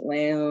like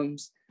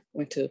slams,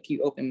 went to a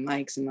few open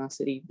mics in my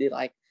city,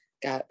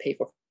 got paid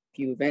for a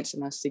few events in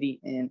my city,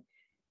 and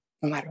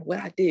no matter what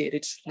I did,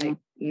 it's like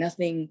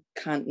nothing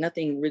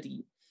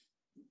really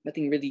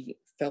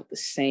felt the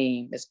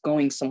same as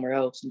going somewhere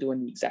else and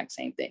doing the exact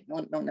same thing.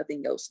 No,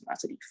 nothing else in my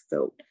city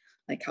felt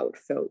like how it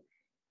felt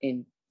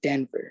in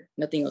Denver.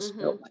 Nothing else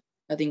felt like,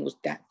 nothing was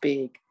that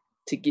big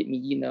to get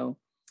me,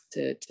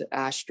 to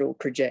astral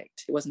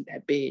project. It wasn't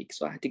that big,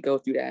 so I had to go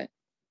through that.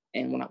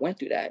 And when I went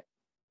through that,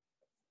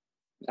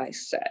 I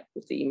sat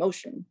with the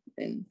emotion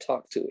and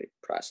talked to it,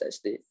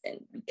 processed it, and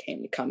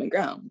came to common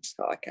ground.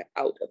 So I got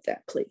out of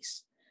that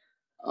place.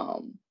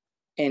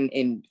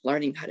 And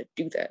learning how to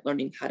do that,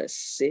 learning how to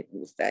sit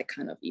with that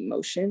kind of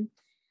emotion.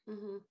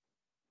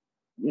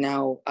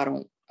 Now I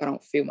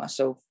don't feel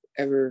myself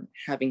ever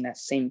having that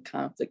same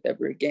conflict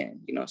ever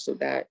again, so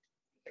that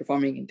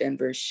performing in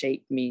Denver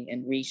shaped me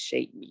and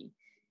reshaped me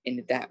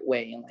in that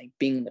way. And like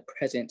being in the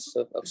presence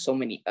of so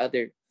many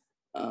other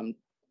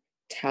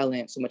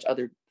talent, so much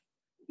other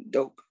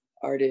dope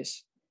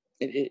artists,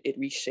 it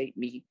reshaped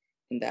me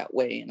in that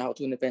way. And I was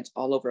doing events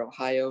all over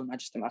Ohio, not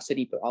just in my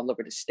city, but all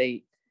over the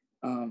state.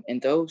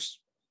 And those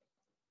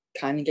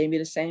kind of gave me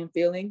the same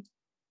feeling,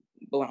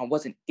 but when I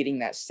wasn't getting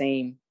that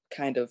same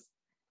kind of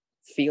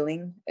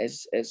feeling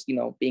as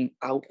being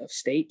out of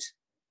state,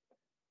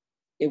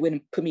 it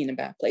wouldn't put me in a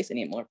bad place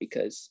anymore,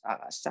 because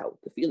I saw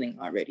the feeling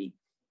already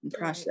and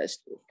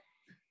processed it,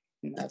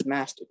 and I've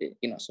mastered it,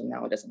 so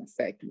now it doesn't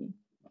affect me.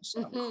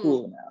 So I'm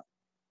cool now.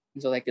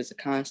 And so like it's a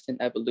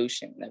constant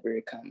evolution whenever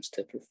it comes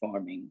to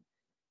performing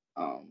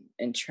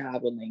and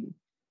traveling.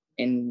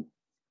 And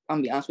I'm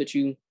gonna be honest with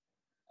you,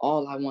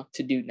 all I want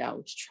to do now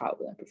is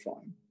travel and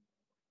perform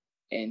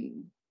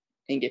and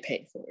get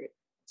paid for it.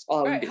 That's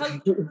all I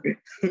want to do.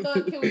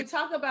 So can we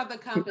talk about the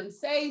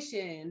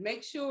compensation?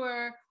 Make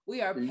sure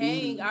we are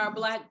paying our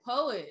Black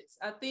poets.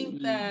 I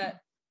think that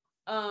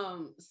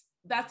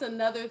that's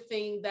another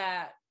thing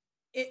that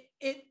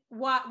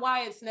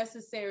why it's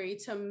necessary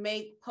to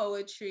make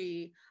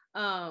poetry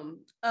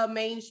a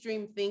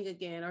mainstream thing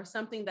again, or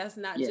something that's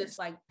not just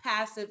like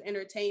passive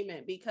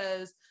entertainment,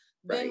 because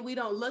then we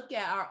don't look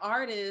at our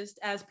artists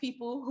as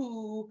people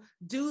who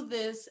do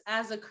this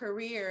as a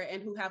career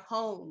and who have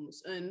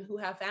homes and who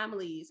have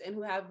families and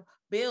who have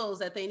bills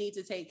that they need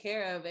to take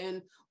care of.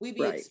 And we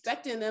be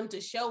expecting them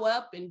to show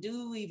up and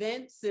do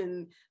events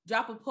and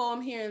drop a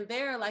poem here and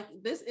there. Like,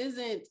 this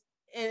isn't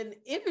an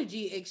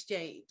energy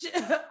exchange.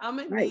 I'm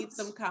gonna need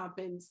some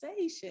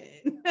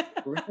compensation.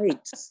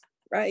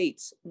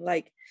 Right.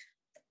 Like,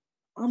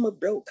 I'm a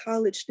broke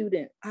college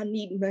student. I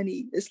need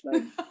money. It's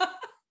like,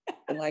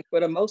 and like for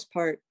the most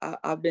part,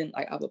 I've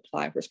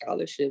applied for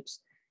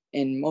scholarships,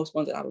 and most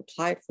ones that I've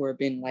applied for have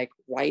been like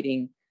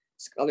writing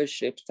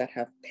scholarships that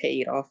have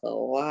paid off a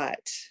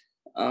lot.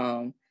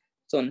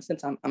 So in a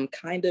sense, I'm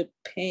kind of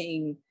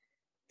paying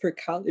for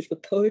college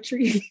with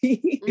poetry,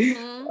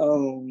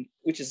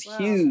 which is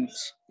huge.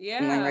 Yeah.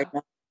 And like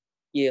right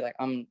now, like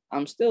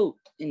I'm still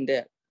in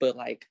debt, but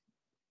like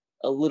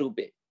a little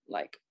bit.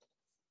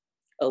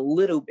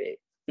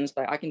 And it's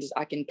like I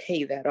can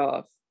pay that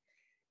off.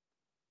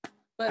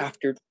 But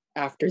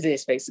after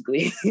this,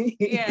 basically.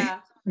 Yeah.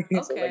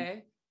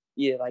 Okay.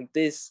 So like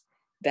this,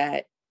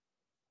 that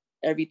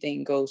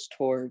everything goes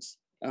towards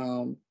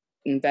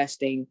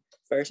investing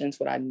first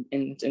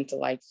into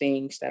like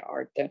things that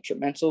are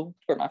detrimental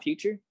for my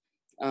future,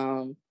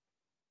 and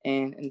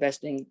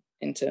investing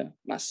into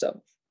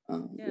myself.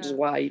 Which is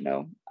why,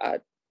 I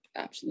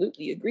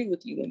absolutely agree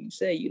with you when you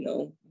say,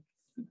 you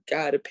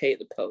gotta pay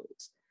the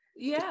poets.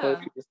 Yeah.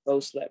 Poetry is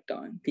so slept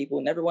on.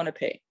 People never want to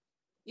pay.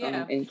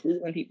 In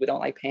Cleveland, people don't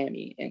like paying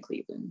me in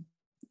Cleveland.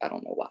 I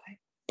don't know why,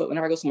 But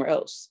whenever I go somewhere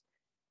else,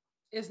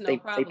 it's no they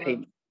problem. pay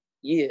me.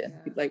 Yeah.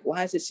 Like,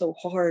 why is it so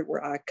hard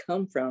where I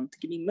come from to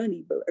give me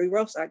money? But everywhere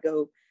else I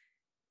go,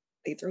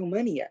 they throw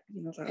money at me.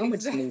 You know, like, I'm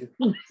just move.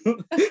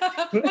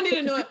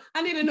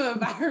 I need a new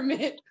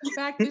environment.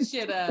 Back this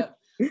shit up.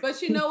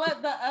 But you know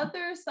what? The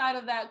other side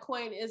of that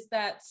coin is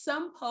that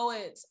some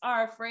poets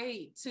are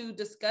afraid to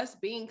discuss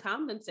being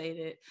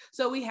compensated.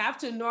 So we have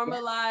to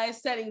normalize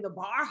setting the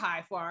bar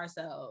high for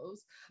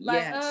ourselves.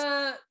 Like,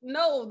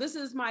 no, this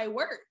is my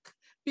work.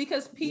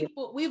 Because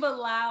we've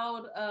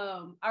allowed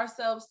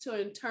ourselves to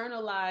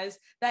internalize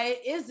that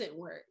it isn't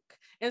work.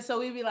 And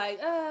so we'd be like,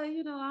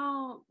 you know, I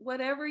don't,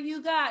 whatever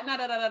you got,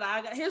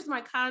 here's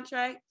my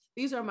contract.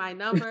 These are my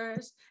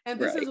numbers, and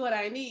this is what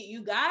I need.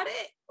 You got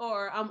it,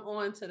 or I'm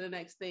on to the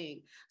next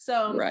thing.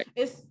 So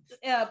it's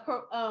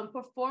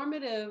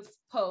performative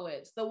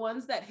poets, the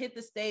ones that hit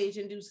the stage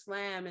and do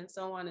slam and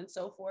so on and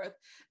so forth.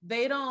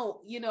 They don't,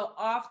 you know,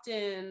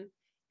 often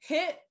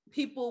hit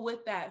people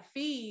with that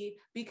fee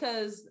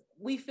because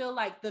we feel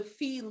like the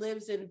fee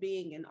lives in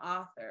being an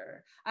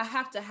author. I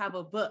have to have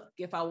a book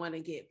if I want to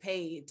get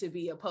paid to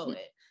be a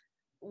poet.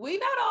 We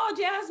not all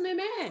Jasmine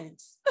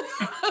Mans.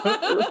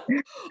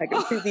 I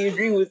completely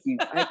agree with you.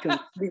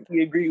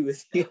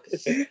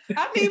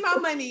 I need my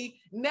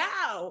money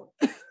now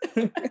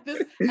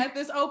at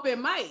this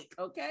open mic,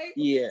 okay?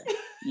 Yeah.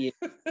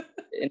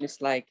 And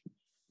it's like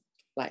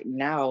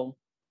now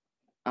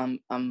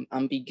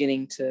I'm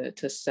beginning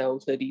to sell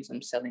hoodies.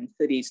 I'm selling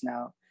hoodies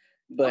now.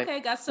 But okay,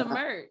 got some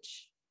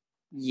merch.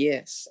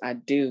 Yes, I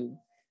do.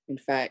 In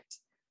fact,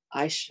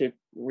 I should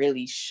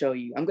really show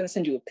you. I'm gonna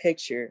send you a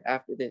picture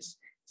after this.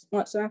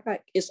 So in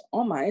fact, it's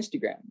on my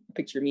Instagram. A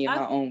picture of me and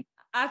my own.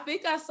 I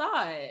think I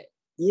saw it.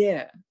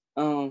 Yeah.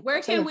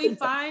 Where can we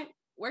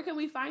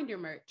find your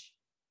merch?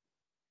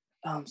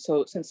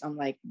 So since I'm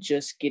like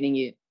just getting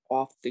it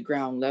off the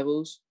ground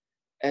levels,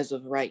 as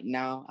of right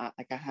now, I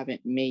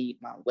haven't made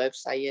my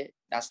website yet.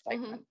 That's like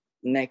my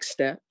next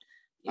step.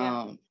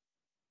 Yeah.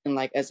 And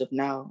like as of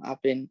now,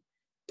 I've been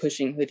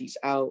pushing hoodies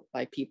out.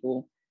 Like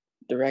people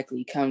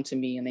directly come to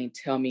me and they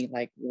tell me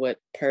like what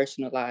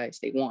personalized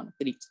they want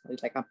hoodies.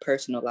 Like I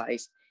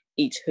personalize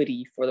each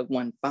hoodie for the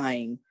one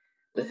buying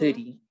the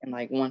hoodie. And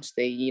like once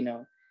they,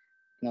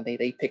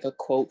 they pick a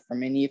quote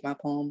from any of my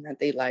poems that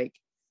they like,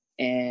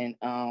 and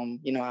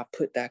I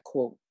put that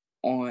quote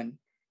on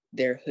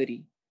their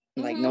hoodie.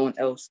 And like no one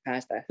else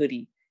has that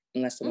hoodie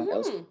unless someone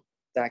else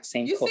exact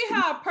same. You see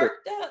how I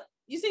perked up?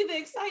 You see the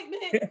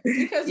excitement?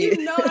 Because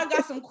you know I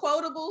got some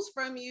quotables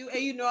from you,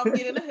 and you know I'm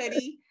getting a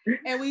hoodie,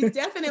 and we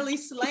definitely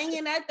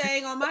slanging that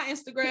thing on my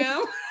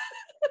Instagram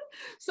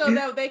so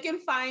that they can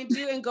find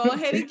you and go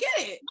ahead and get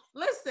it.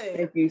 Listen,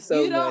 thank you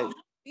so much.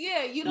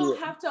 Yeah, you don't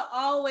have to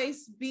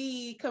always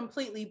be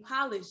completely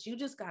polished. You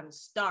just got to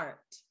start.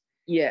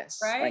 Yes,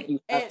 right. Like you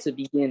have to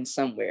begin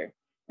somewhere,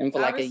 and for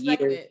like a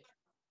year.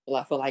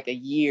 Well, for like a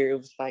year, it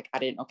was like I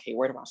didn't. Okay,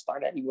 where do I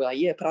start at? And you were like,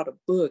 yeah, put out a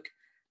book.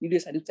 You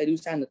just I do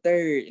sign the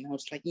third, and I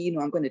was like,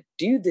 I'm going to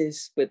do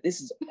this, but this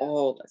is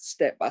all a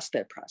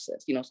step-by-step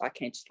process, so I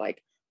can't just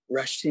like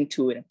rush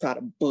into it and put out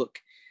a book,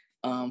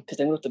 because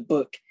then what if the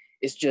book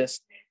is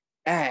just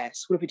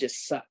ass? What if it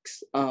just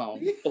sucks? But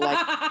like,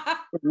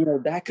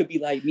 that could be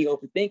like me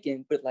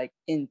overthinking, but like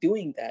in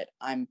doing that,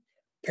 I'm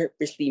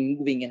purposely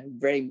moving in a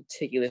very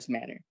meticulous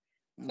manner.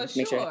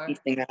 Make sure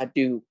anything that I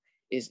do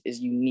is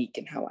unique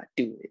in how I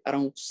do it. I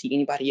don't see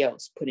anybody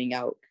else putting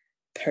out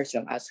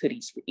personalized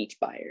hoodies for each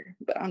buyer,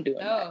 but I'm doing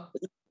that.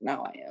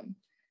 Now I am.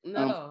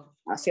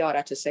 I say all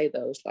that to say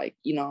though, it's like,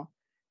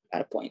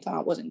 at a point in time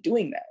I wasn't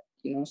doing that,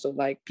 so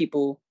like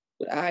people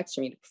would ask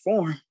me to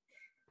perform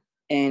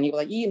and you were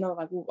like,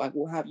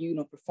 we'll have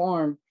you,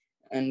 perform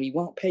and we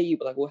won't pay you,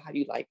 but like we'll have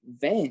you like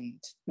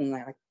vend. And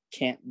like I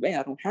can't vend,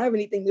 I don't have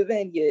anything to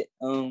vend yet.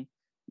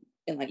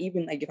 And like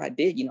even like if I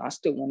did, I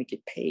still want to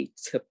get paid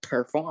to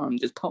perform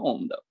this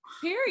poem though.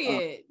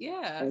 Period.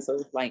 Yeah. And so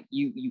it's like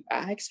you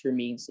ask for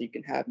me so you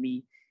can have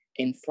me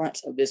in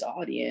front of this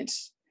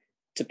audience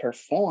to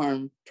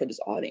perform for this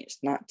audience,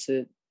 not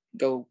to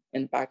go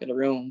in the back of the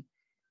room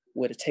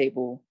with a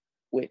table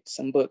with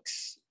some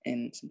books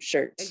and some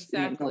shirts.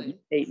 Exactly.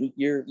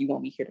 You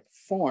want me here to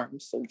perform,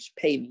 so you should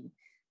pay me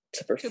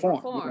to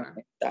perform.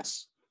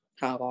 That's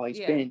how I've always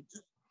been.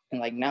 And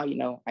like now,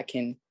 I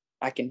can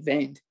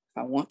vend if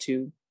I want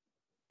to,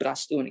 but I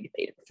still want to get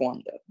paid to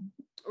perform though.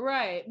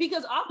 Right.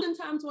 Because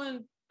oftentimes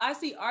when I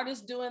see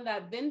artists doing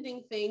that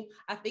vending thing,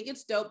 I think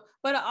it's dope,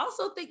 but I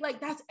also think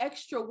like that's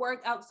extra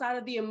work outside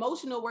of the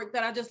emotional work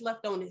that I just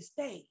left on this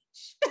stage.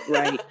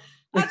 Right.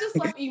 I just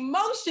left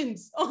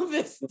emotions on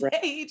this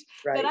stage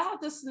that I have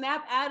to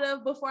snap out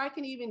of before I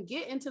can even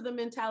get into the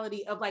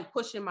mentality of like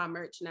pushing my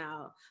merch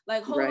now.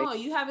 Like, hold on,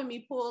 you having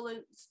me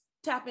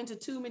tap into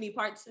too many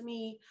parts of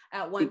me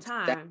at one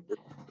time.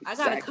 I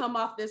got to come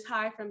off this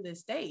high from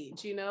this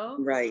stage,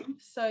 Right.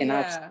 So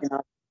I've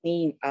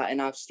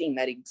seen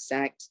that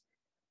exact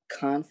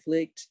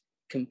conflict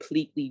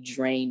completely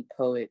drain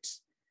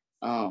poets.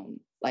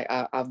 Like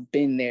I've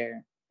been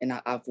there and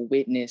I've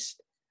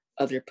witnessed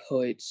other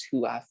poets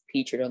who I've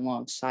featured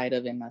alongside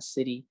of in my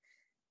city.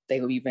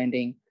 They will be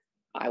vending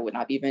I would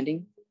not be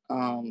vending.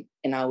 And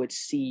I would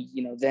see,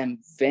 them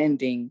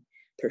vending,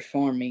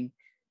 performing,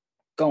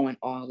 going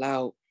all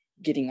out,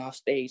 getting off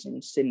stage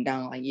and sitting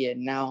down like, yeah,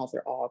 now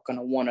they're all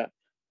gonna wanna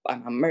buy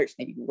my merch.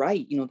 Maybe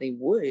right, they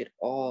would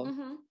all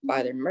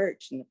buy their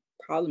merch. And the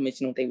problem is,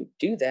 they would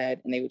do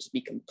that and they would just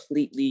be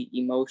completely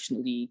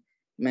emotionally,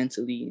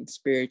 mentally, and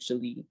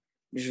spiritually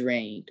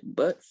drained,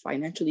 but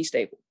financially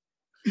stable.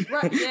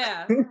 Right,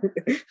 yeah.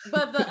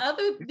 But the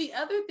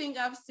other thing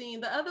I've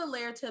seen, the other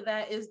layer to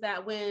that is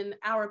that when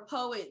our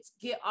poets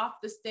get off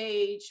the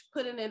stage,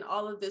 putting in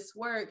all of this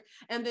work,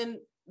 and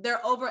then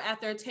they're over at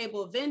their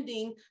table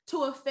vending,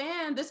 to a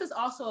fan, this is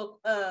also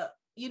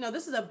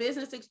this is a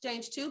business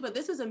exchange too, but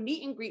this is a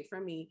meet and greet for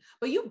me.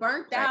 But you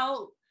burnt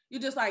out, you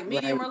just like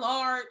medium or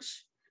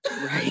large.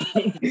 Right.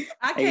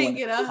 I can't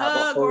get a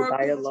hug or a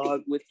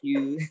dialogue with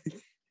you.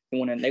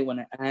 They want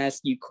to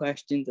ask you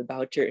questions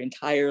about your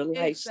entire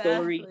life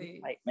story.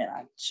 Like, man,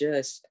 I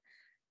just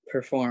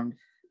performed.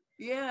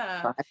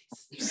 Yeah.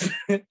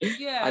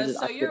 Yeah. I just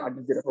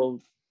did a whole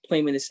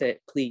 20-minute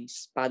set.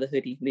 Please buy the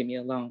hoodie. Leave me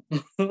alone.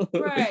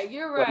 Right.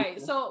 You're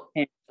right. So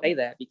can't say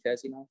that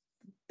because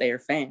they're a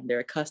fan. They're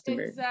a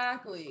customer.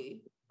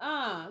 Exactly.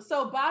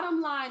 So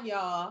bottom line,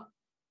 y'all,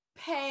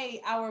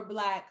 pay our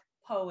Black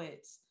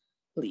poets.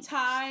 Please.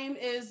 Time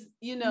is,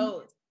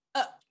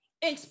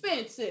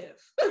 expensive.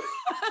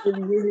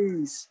 It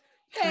is.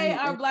 Pay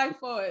our Black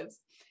poets.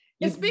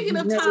 And speaking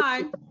of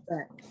time,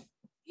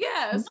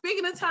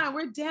 speaking of time,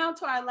 we're down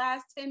to our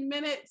last 10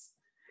 minutes.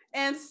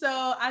 And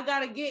so I got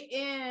to get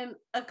in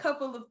a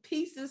couple of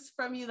pieces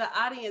from you. The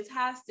audience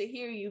has to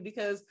hear you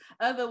because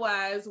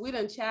otherwise we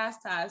done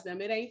chastise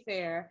them. It ain't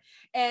fair.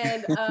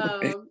 And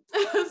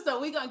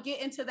so we're going to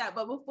get into that.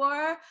 But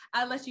before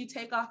I let you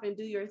take off and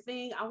do your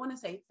thing, I want to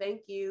say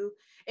thank you.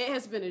 It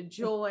has been a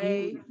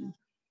joy.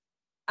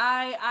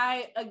 I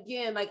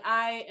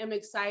am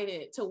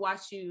excited to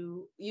watch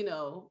you,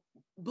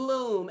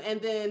 bloom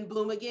and then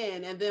bloom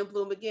again and then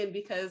bloom again,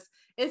 because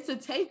it's a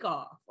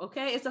takeoff.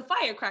 Okay. It's a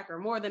firecracker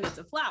more than it's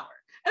a flower.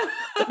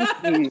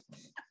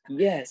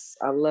 Yes.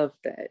 I love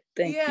that.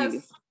 Thank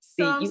you.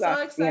 So I'm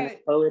so excited.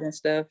 A poet and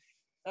stuff.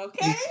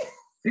 Okay.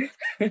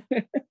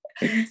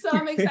 So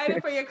I'm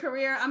excited for your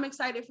career. I'm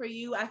excited for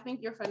you. I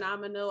think you're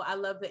phenomenal. I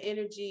love the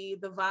energy,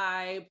 the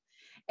vibe.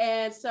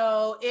 And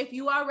so if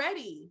you are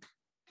ready,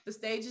 the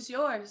stage is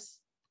yours.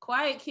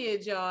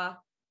 Quietkid, y'all.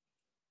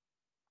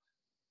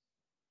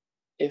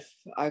 If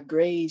I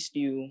grazed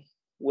you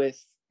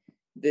with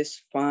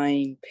this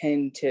fine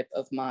pen tip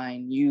of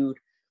mine, you'd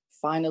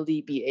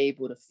finally be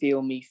able to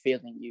feel me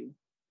feeling you.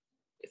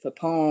 If a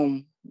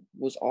poem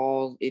was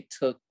all it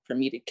took for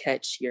me to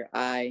catch your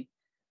eye,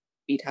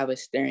 we'd have a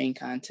staring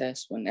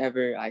contest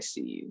whenever I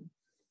see you.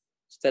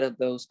 Instead of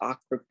those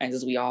awkward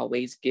glances we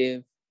always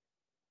give,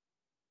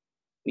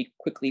 we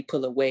quickly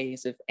pull away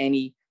as if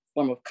any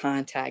form of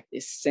contact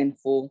is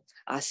sinful.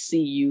 I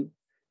see you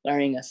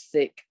wearing a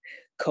thick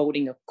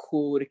coating of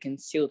cool to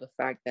conceal the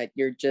fact that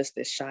you're just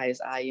as shy as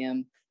I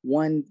am.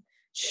 One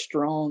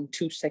strong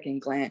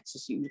 2-second glance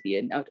is usually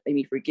enough to make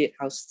me forget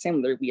how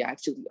similar we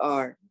actually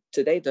are.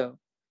 Today, though,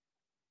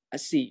 I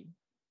see you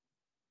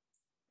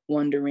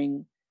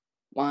wandering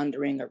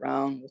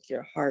around with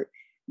your heart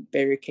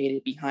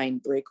barricaded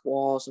behind brick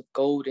walls of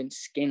golden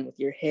skin, with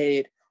your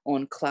head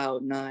on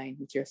cloud 9,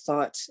 with your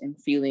thoughts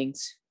and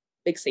feelings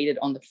fixated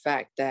on the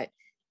fact that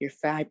you're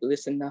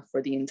fabulous enough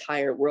for the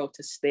entire world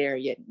to stare,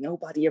 yet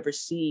nobody ever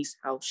sees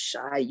how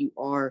shy you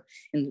are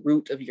in the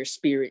root of your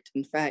spirit.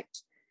 In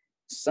fact,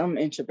 some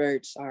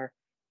introverts are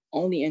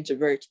only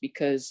introverts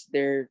because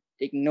they're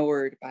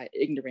ignored by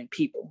ignorant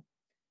people.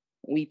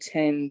 We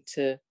tend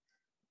to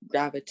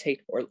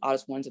gravitate toward the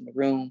loudest ones in the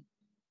room.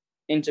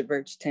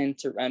 Introverts tend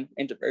to run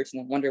introverts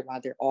and wonder why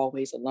they're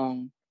always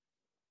alone.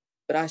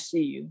 But I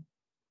see you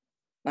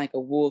like a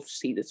wolf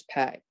sees its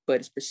pack, but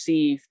it's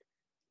perceived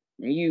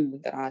you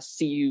that I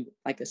see you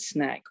like a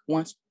snack.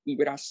 Once we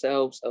rid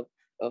ourselves of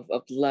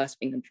lust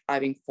being the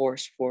driving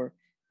force for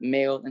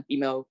male and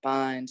female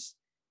bonds,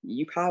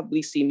 you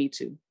probably see me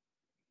too.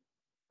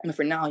 And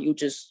for now, you'll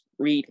just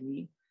read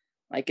me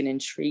like an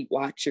intrigued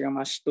watcher on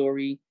my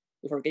story.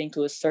 Before getting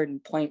to a certain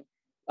point,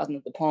 I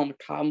think the poem is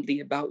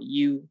probably about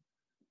you,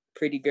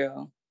 pretty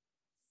girl.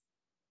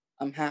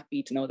 I'm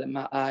happy to know that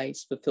my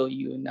eyes fulfill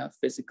you enough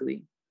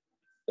physically,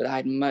 but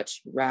I'd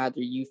much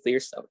rather you feel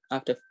yourself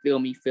enough to feel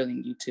me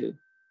feeling you too.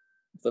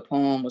 If the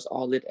poem was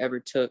all it ever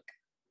took,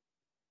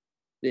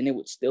 then it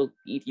would still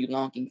leave you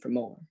longing for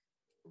more.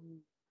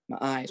 My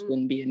eyes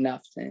wouldn't be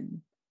enough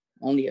then.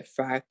 Only a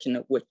fraction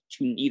of what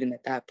you need, and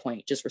at that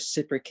point, just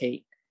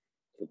reciprocate.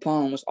 If the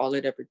poem was all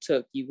it ever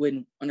took, you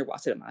wouldn't wonder why I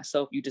said it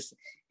myself. You just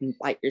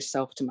invite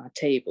yourself to my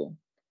table.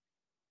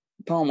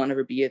 The poem will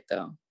never be it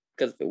though,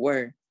 because if it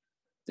were,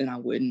 then I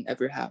wouldn't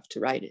ever have to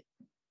write it.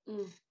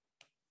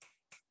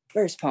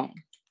 First poem.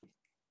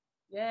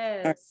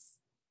 Yes.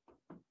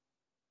 Right.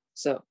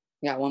 So,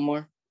 we got one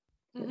more?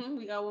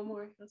 We got one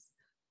more.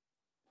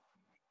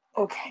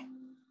 Okay.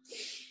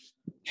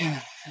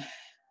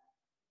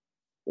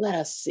 Let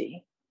us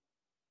see.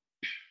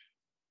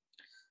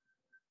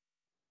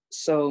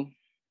 So,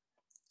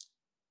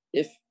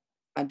 if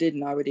I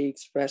didn't already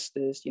express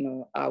this,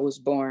 I was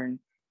born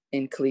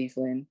in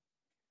Cleveland,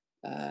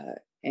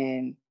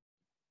 and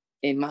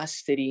in my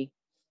city,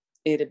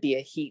 it'd be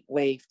a heat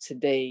wave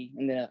today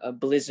and then a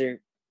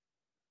blizzard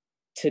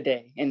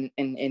today. And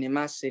in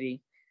my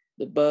city,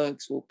 the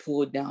bugs will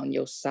pull down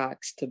your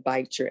socks to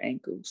bite your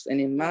ankles.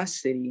 And in my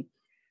city,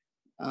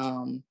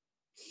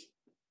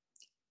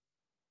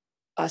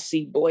 I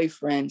see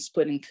boyfriends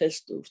putting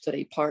pistols to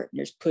their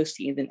partner's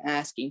pussy and then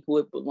asking who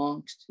it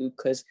belongs to,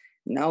 because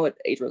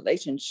nowadays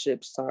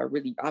relationships are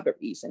really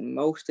robberies and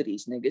most of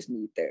these niggas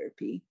need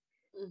therapy.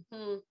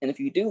 Mm-hmm. And if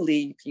you do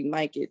leave, you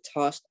might get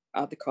tossed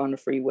out the car on the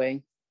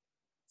freeway.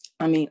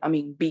 I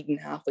mean, beaten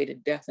halfway to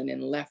death and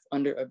then left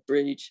under a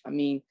bridge. I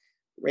mean,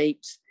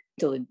 raped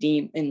till a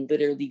demon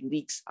literally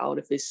leaks out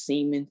of his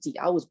semen. See,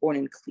 I was born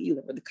in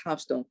Cleveland where the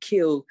cops don't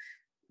kill,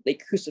 they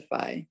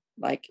crucify.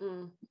 Like,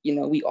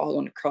 we all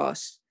on the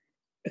cross.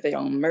 If they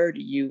don't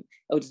murder you,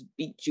 they'll just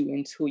beat you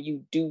until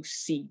you do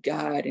see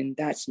God, and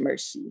that's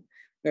mercy.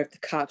 Where if the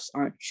cops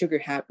aren't sugar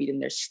happy, then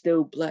they're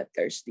still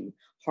bloodthirsty.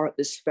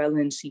 Heartless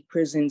felons see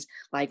prisons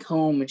like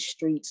home, and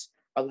streets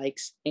are like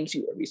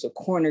sanctuaries. So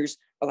corners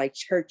are like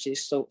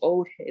churches. So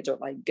old heads are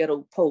like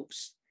ghetto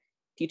popes,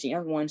 teaching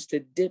young ones to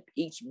dip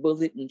each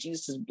bullet in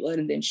Jesus' blood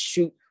and then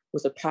shoot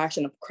with the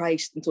passion of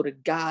Christ until the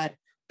God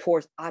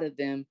pours out of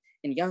them.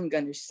 And young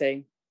gunners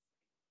say,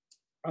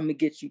 I'm gonna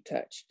get you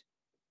touched.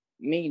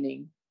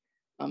 Meaning,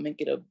 I'm gonna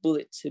get a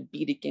bullet to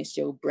beat against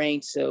your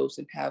brain cells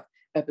and have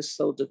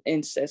episodes of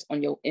incest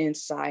on your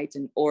insides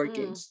and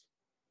organs.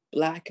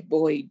 Black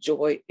boy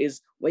joy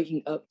is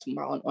waking up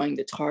tomorrow and knowing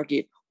the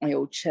target on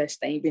your chest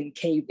ain't been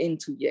caved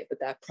into yet, but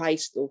that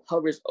price still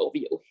hovers over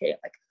your head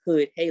like a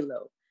hood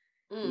halo.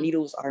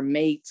 Needles are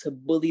made to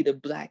bully the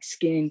black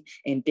skin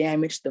and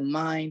damage the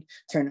mind,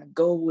 turn a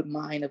gold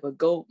mine of a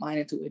gold mine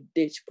into a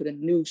ditch, put a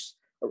noose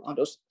around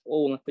your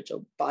soul and put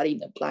your body in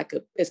the black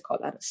abyss, called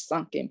that a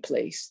sunken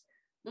place.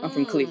 I'm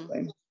from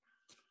Cleveland.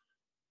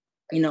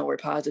 Where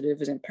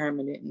positive isn't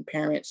permanent, and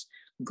parents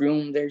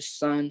groom their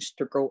sons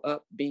to grow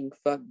up being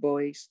fuck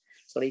boys.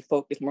 So they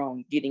focus more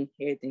on getting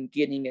head than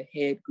getting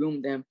ahead,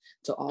 groom them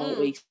to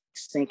always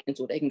sink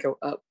until they can grow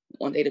up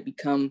one day to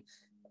become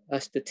a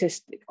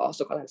statistic,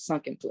 also called a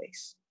sunken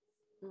place.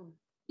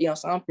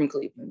 So I'm from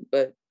Cleveland,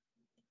 but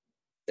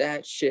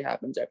that shit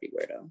happens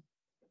everywhere though.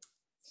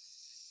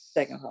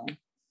 Second home.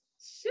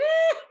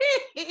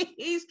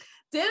 Jeez.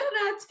 Didn't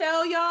I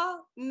tell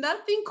y'all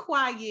nothing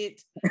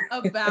quiet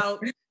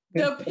about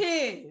the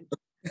pen?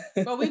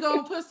 But we're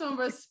going to put some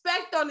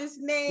respect on his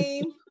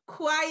name,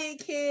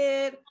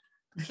 Quietkid,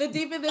 the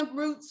Deeper Than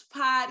Roots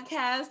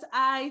podcast.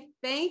 I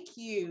thank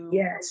you.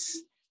 Yes,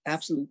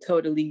 absolutely,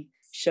 totally.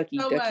 Shucky,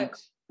 so ducky,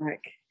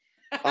 crack,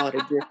 all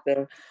the good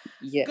stuff.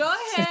 Yes. Go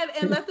ahead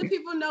and let the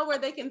people know where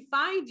they can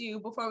find you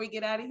before we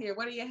get out of here.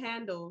 What are your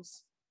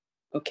handles?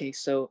 Okay,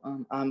 so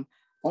I'm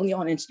only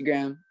on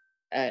Instagram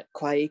at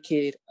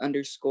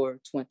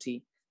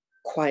Quietkid_20.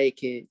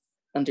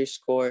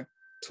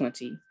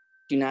 Quietkid_20.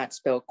 Do not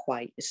spell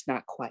quiet. It's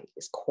not quiet.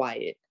 It's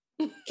quiet.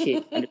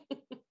 Kid.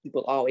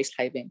 People always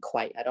type in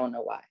quiet. I don't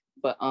know why.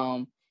 But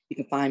you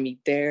can find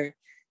me there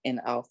and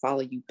I'll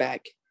follow you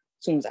back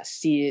as soon as I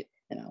see it,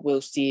 and I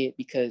will see it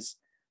because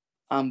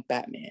I'm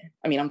Batman.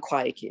 I'm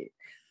Quietkid.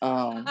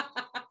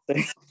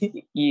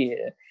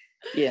 Yeah.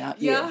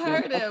 Y'all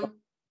heard him.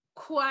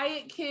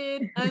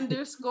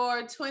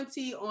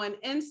 Quietkid_20 on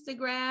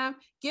Instagram.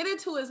 Get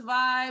into his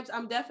vibes.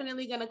 I'm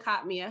definitely gonna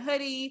cop me a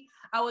hoodie.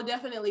 I will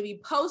definitely be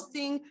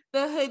posting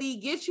the hoodie.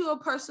 Get you a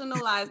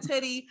personalized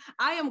hoodie.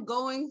 I am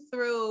going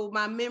through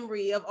my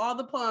memory of all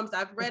the poems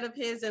I've read of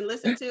his and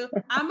listened to.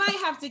 I might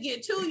have to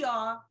get two,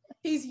 y'all.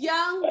 He's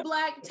young,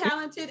 Black,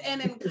 talented, and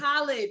in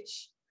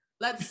college.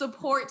 Let's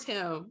support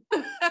him.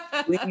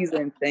 Please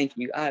and thank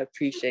you. I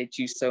appreciate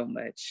you so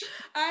much.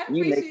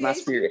 You make my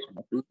spirit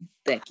happy.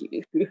 Thank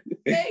you.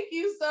 Thank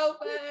you so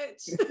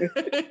much.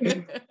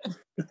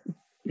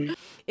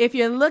 If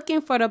you're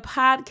looking for the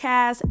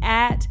podcast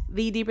at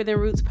the Deeper Than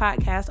Roots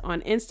podcast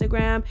on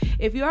Instagram,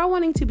 if you are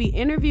wanting to be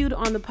interviewed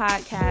on the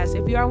podcast,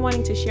 if you are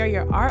wanting to share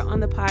your art on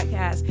the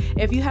podcast,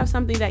 if you have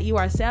something that you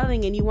are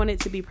selling and you want it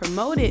to be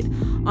promoted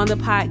on the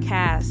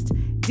podcast,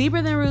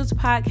 Deeper Than Roots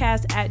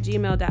podcast at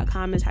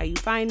gmail.com is how you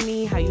find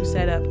me, how you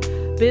set up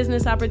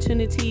business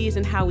opportunities,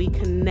 and how we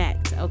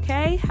connect.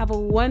 Okay? Have a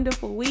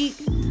wonderful week.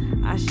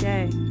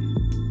 Ashe.